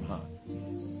 Go from her.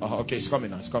 Oh, okay, it's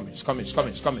coming now. It's coming. It's coming. It's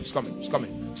coming. It's coming. It's coming. It's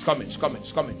coming. It's coming. It's coming.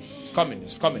 It's coming. It's coming.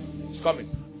 It's coming. It's coming.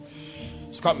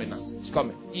 It's coming now. It's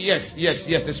coming. Yes.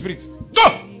 The spirit. Go.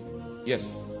 Yes.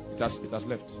 It has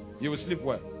left. You will sleep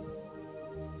well.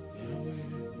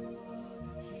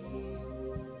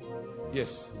 Yes.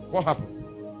 What happened?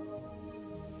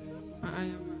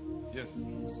 Yes.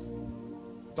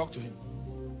 Talk to him.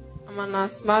 I'm an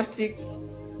asthmatic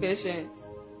patient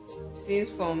since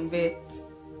from birth.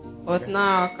 But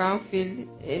now I can't feel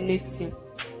anything.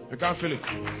 You can't feel it?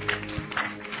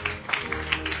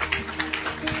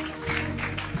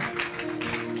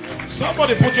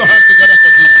 Somebody put your hands together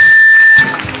for Jesus.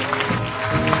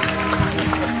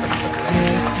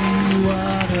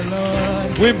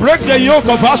 We break the yoke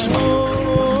of asthma.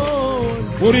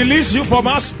 We release you from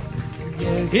asthma.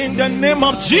 In the name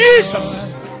of Jesus.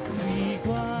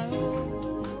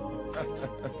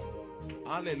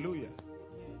 Hallelujah.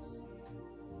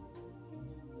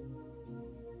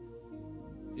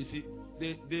 You see,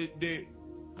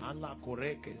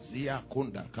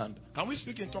 can we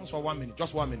speak in tongues for 1 minute?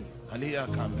 Just 1 minute. Aliyah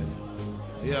Kambel.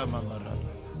 Aliyah Mamarada.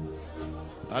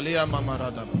 Aliyah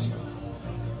Mamarada.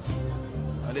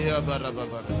 Aliyah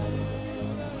Barababa.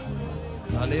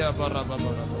 Aliyah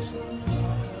Barababa.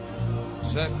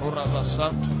 Sekura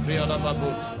Sant Riala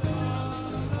Babu.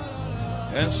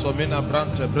 Ensomina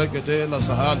Brante Bregede La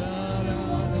Sahal.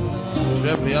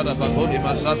 Jebriada Babuli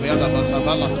Masabriada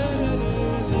Basabala.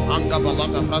 Anga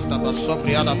Balanda Branta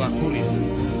Basobriada Bakuri.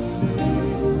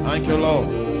 Thank you, Lord.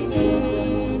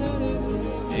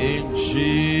 In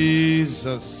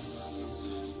Jesus'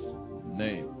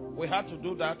 name. We had to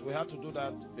do that. We had to do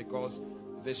that because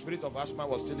the spirit of asthma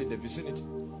was still in the vicinity.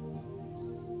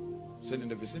 Still in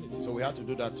the vicinity. So we had to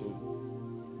do that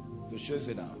to chase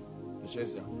it down. To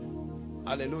chase it down.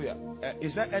 Hallelujah.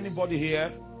 Is there anybody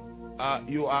here?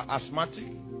 You are asthmatic.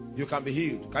 You can be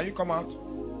healed. Can you come out?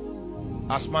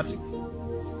 Asthmatic.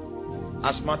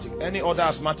 Asthmatic. Any other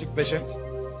asthmatic patient?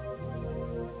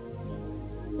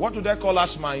 What do they call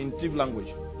asthma in Tiv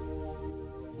language?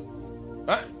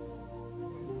 Huh?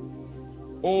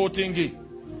 Otingi.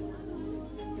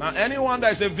 Now anyone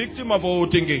that is a victim of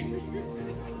Otingi.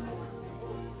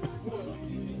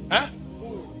 Huh?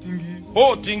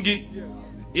 Otingi.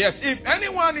 Yes, if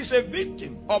anyone is a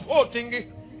victim of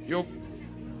Otingi, you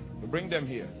bring them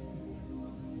here.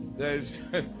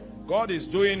 God is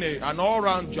doing an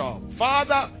all-round job.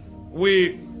 Father,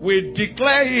 we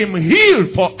declare him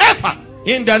healed forever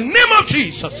in the name of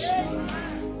Jesus.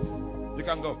 You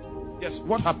can go. Yes,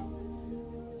 what happened?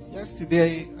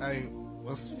 Yesterday I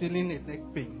was feeling a neck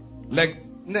pain. Neck.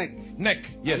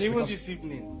 Yes. And even this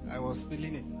evening I was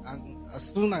feeling it. And as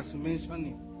soon as you mention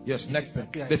it. Yes, neck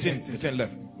pain. The thing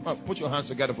left. Oh, put your hands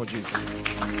together for Jesus.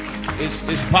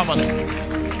 It's permanent.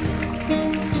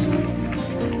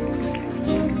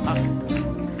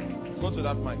 Go to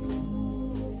that mic.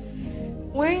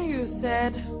 When you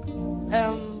said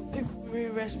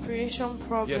respiration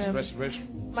problem, yes, respiration.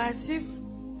 As if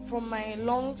from my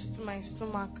lungs to my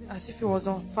stomach, as if it was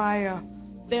on fire.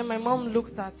 Then my mom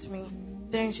looked at me.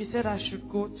 Then she said I should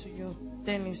go to you.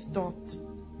 Then it stopped.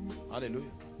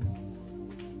 Hallelujah.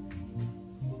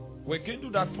 We can do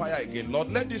that fire again. Lord,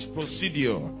 let this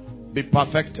procedure be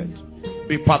perfected.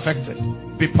 Be perfected.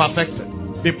 Be perfected.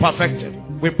 Be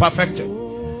perfected. Be perfected.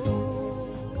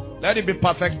 Let it be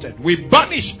perfected. We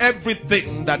banish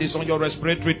everything that is on your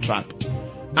respiratory tract.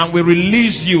 And we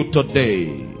release you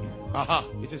today. Aha,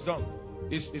 it is done.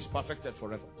 It's perfected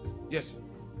forever. Yes.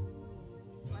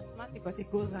 Asthmatic, but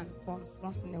it goes and comes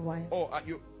once in a while. Oh,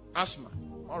 you asthma.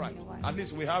 All right. At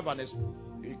least we have a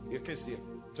case here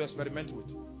to experiment with.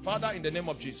 Father, in the name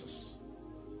of Jesus,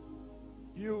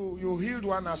 you healed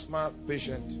one asthma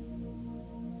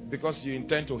patient because you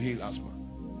intend to heal asthma.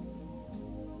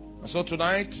 And so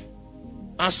tonight,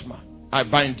 asthma, I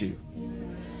bind you.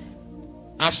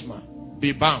 Asthma,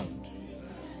 be bound.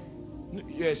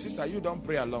 Yeah, sister, you don't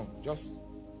pray along. Just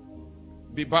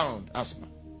be bound, asthma.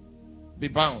 Be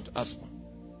bound, asthma.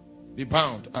 Be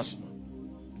bound, asthma.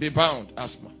 Be bound,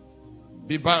 asthma.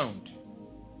 Be bound.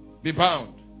 Be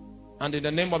bound. And in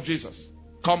the name of Jesus,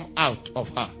 come out of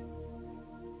her.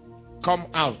 Come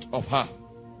out of her.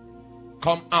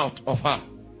 Come out of her.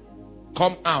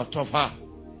 Come out of her.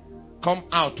 Come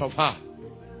out of her.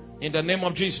 In the name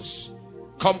of Jesus,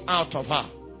 come out of her.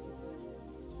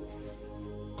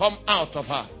 Come out of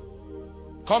her.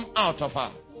 Come out of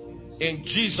her. In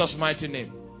Jesus' mighty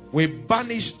name. We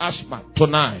banish asthma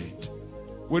tonight.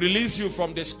 We release you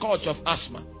from the scourge of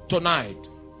asthma tonight.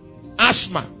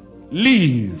 Asthma,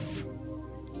 leave.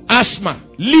 Asthma,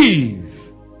 leave.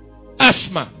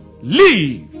 Asthma,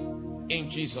 leave. In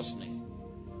Jesus' name.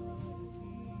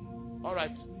 All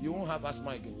right. You won't have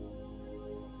asthma again.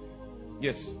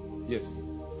 Yes. Yes.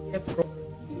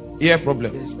 Ear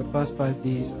problem. Yes, for the past 5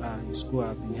 days in school,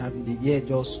 I've been having the ear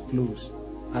just closed.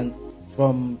 And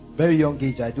from very young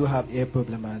age, I do have ear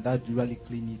problem, and that usually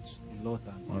clean it a lot.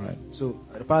 All right. So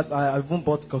the past, I even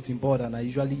bought cotton board, and I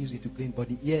usually use it to clean. But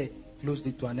the ear closed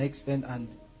it to an extent, and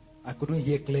I couldn't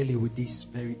hear clearly with this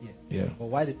very ear. Yeah. But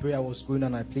while the prayer was going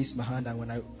on, I placed my hand, and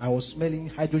when I was smelling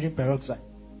hydrogen peroxide,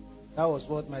 that was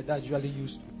what my dad usually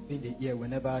used to clean the ear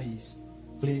whenever he's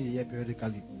cleaning the ear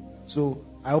periodically. So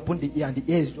I opened the ear, and the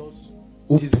ear is just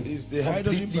open. It's the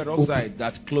hydrogen peroxide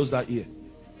that closed that ear.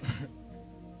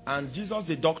 And Jesus,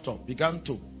 the doctor, began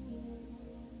to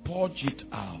purge it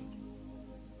out.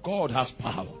 God has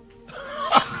power.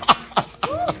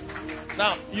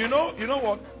 Now, you know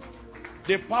what?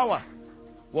 The power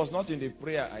was not in the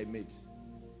prayer I made.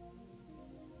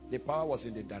 The power was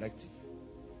in the directive.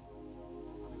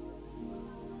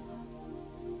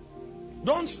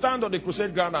 Don't stand on the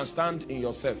crusade ground and stand in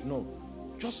yourself. No.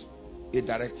 Just a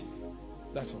directive.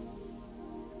 That's all.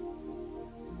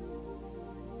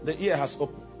 The ear has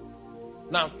opened.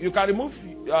 Now, you can remove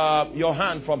your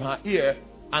hand from her ear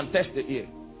and test the ear.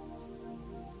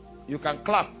 You can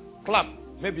clap,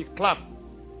 maybe clap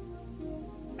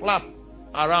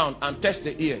around and test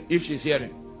the ear if she's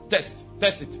hearing. Test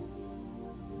it.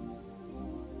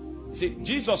 See,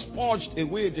 Jesus purged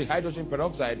away the hydrogen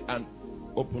peroxide and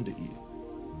opened the ear.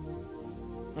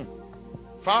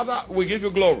 Father, we give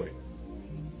you glory.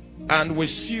 And we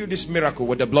seal this miracle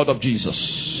with the blood of Jesus.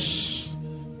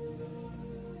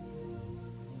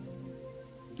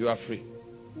 You are free.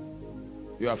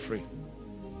 You are free.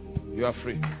 You are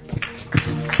free.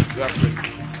 You are free.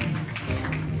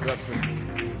 You are free.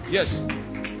 Yes.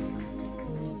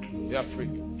 You are free.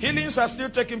 Healings are still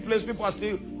taking place. People are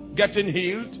still getting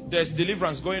healed. There's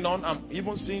deliverance going on. I'm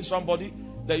even seeing somebody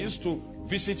that used to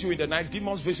visit you in the night.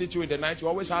 Demons visit you in the night. You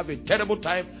always have a terrible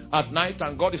time at night,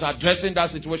 and God is addressing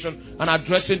that situation and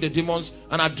addressing the demons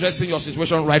and addressing your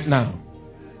situation right now.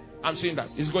 I'm seeing that.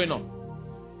 It's going on.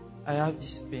 I have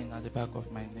this pain at the back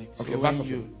of my neck. Okay, so when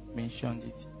you mentioned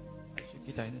it, I shook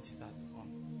it, I noticed that it's gone.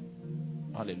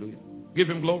 Hallelujah. Give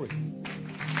him glory.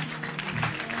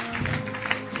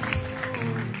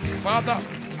 Father,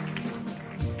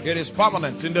 it is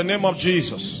permanent in the name of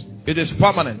Jesus. It is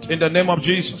permanent in the name of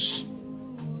Jesus.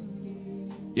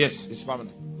 Yes, it's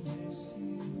permanent.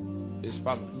 It's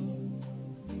permanent.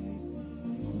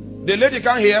 The lady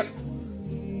can't hear.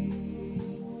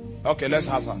 Okay, let's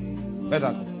have her. Let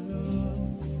her.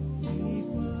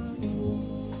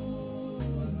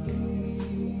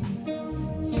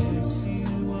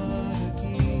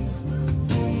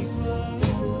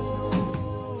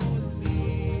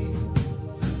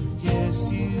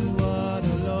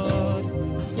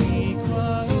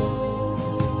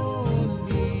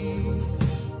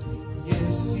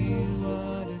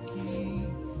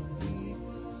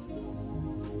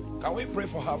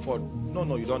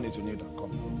 No, you don't need to kneel down.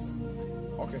 Come.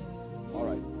 Okay. All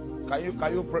right.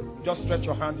 Can you pray? Just stretch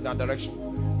your hand in that direction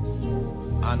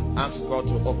and ask God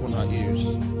to open her ears.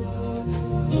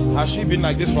 Has she been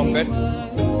like this from birth?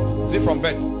 Is it from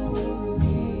birth?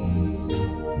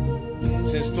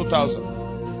 Since 2000.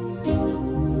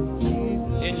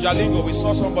 In Jalingo, we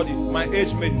saw somebody, my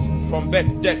age mate, from birth,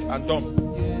 deaf and dumb.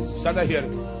 Started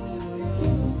hearing.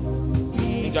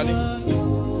 In Jalingo.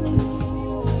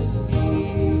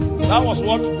 That was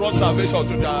what brought salvation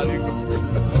to Jalingo.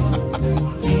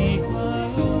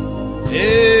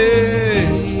 Hey,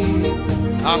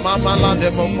 Amamala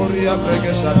demokoria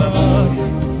bregesana.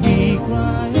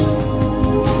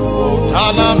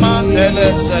 Talama tele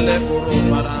sele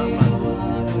kurumarama.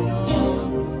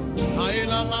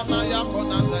 Aila mama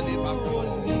yakona sele bako.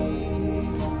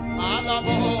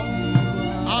 Alabo.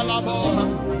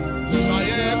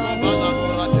 Ayeko bana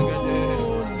kora tegede.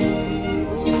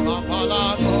 Mapala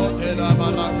no tela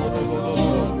bana koro.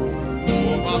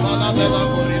 Mapala tela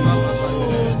kori mama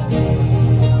saye.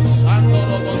 Santo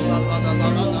robo sabada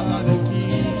bana.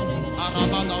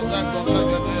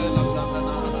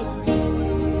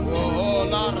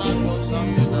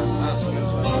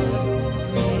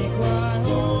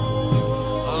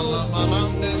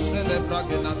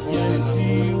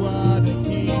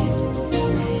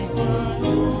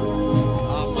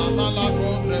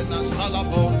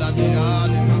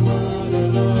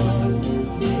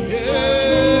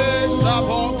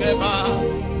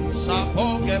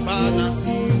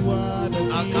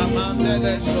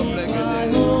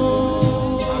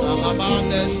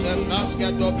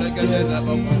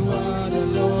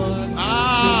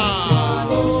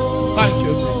 Thank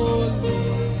you, Jesus.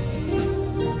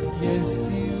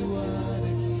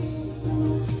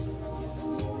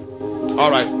 All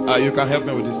right, you can help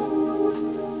me with this.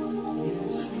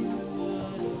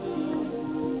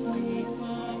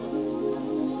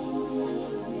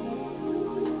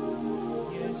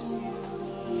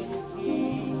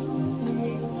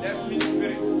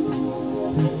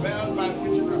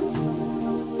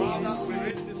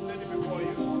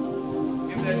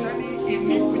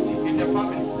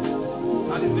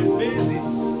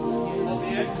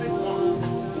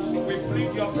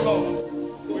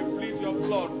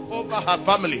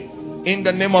 Family, in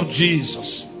the name of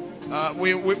Jesus,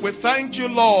 we thank you,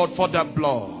 Lord, for the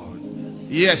blood.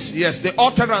 Yes, the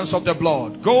utterance of the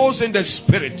blood goes in the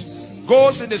spirit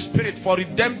for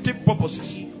redemptive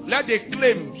purposes. Let the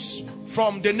claims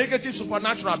from the negative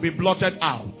supernatural be blotted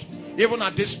out, even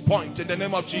at this point, in the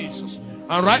name of Jesus.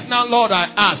 And right now, Lord,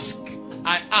 I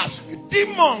ask,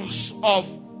 demons of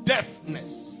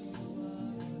deafness,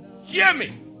 hear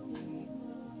me.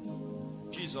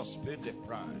 Jesus paid the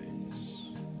price.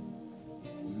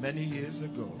 Many years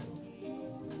ago,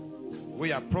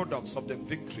 we are products of the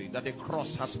victory that the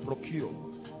cross has procured.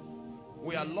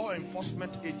 We are law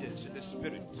enforcement agents in the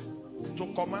spirit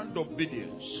to command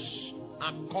obedience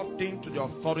according to the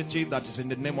authority that is in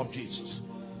the name of Jesus.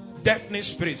 Deafening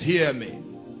spirits, hear me.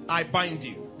 I bind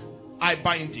you,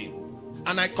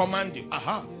 and I command you.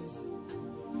 Aha.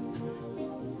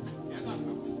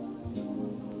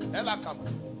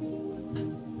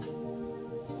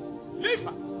 Leave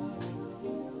her.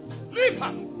 Leave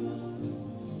her.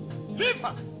 Leave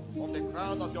her. From the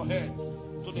crown of your head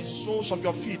to the soles of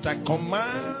your feet, I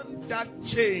command that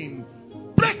chain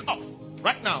break off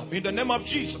right now in the name of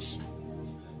Jesus.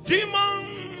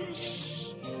 Demons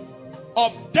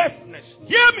of deafness,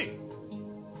 hear me.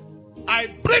 I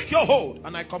break your hold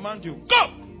and I command you, go.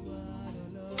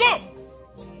 Go.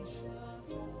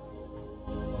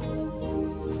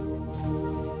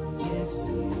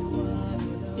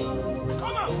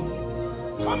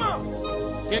 Come out.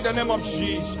 In the name of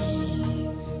Jesus.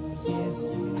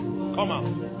 Come out.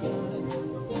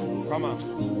 Come out.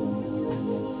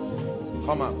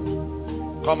 Come out.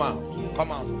 Come out.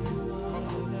 Come out.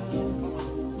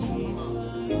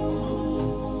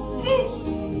 Move.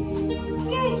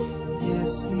 Move.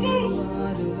 Move.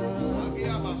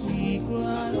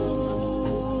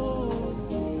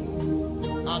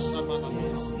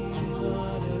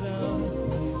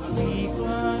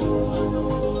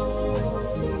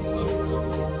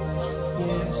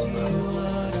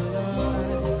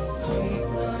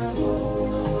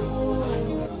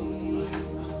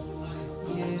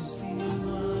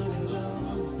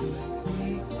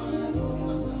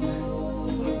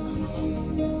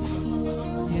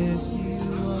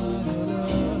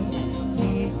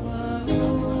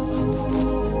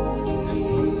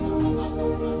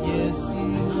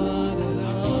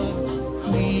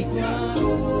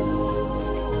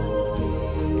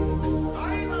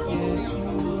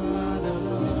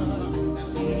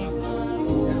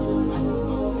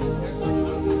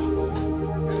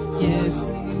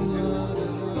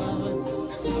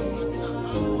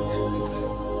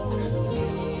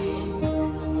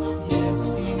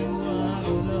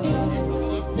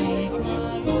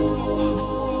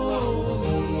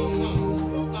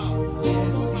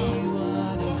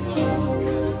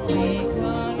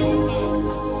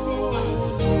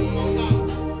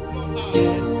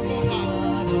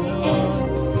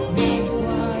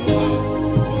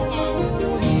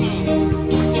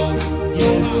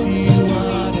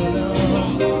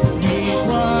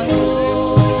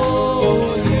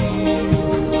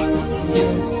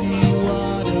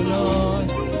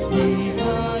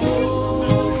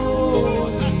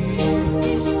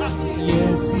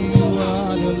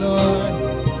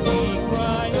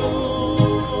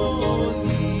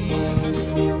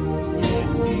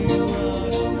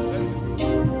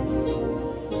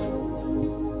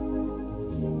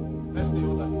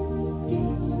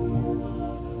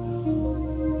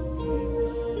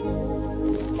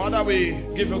 Father, we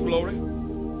give you glory.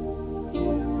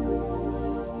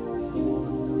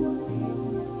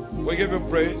 We give you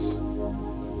praise.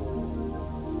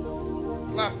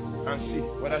 Clap and see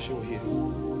whether she will hear.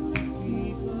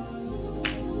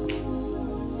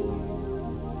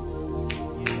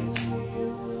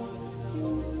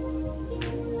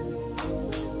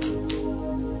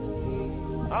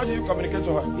 How do you communicate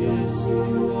to her? Yes.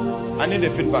 I need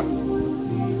a feedback.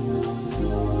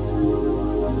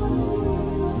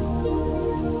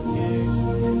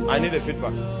 I need a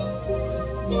feedback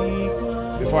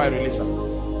before I release her.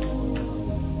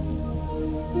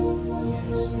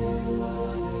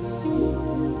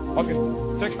 Okay,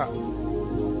 take her.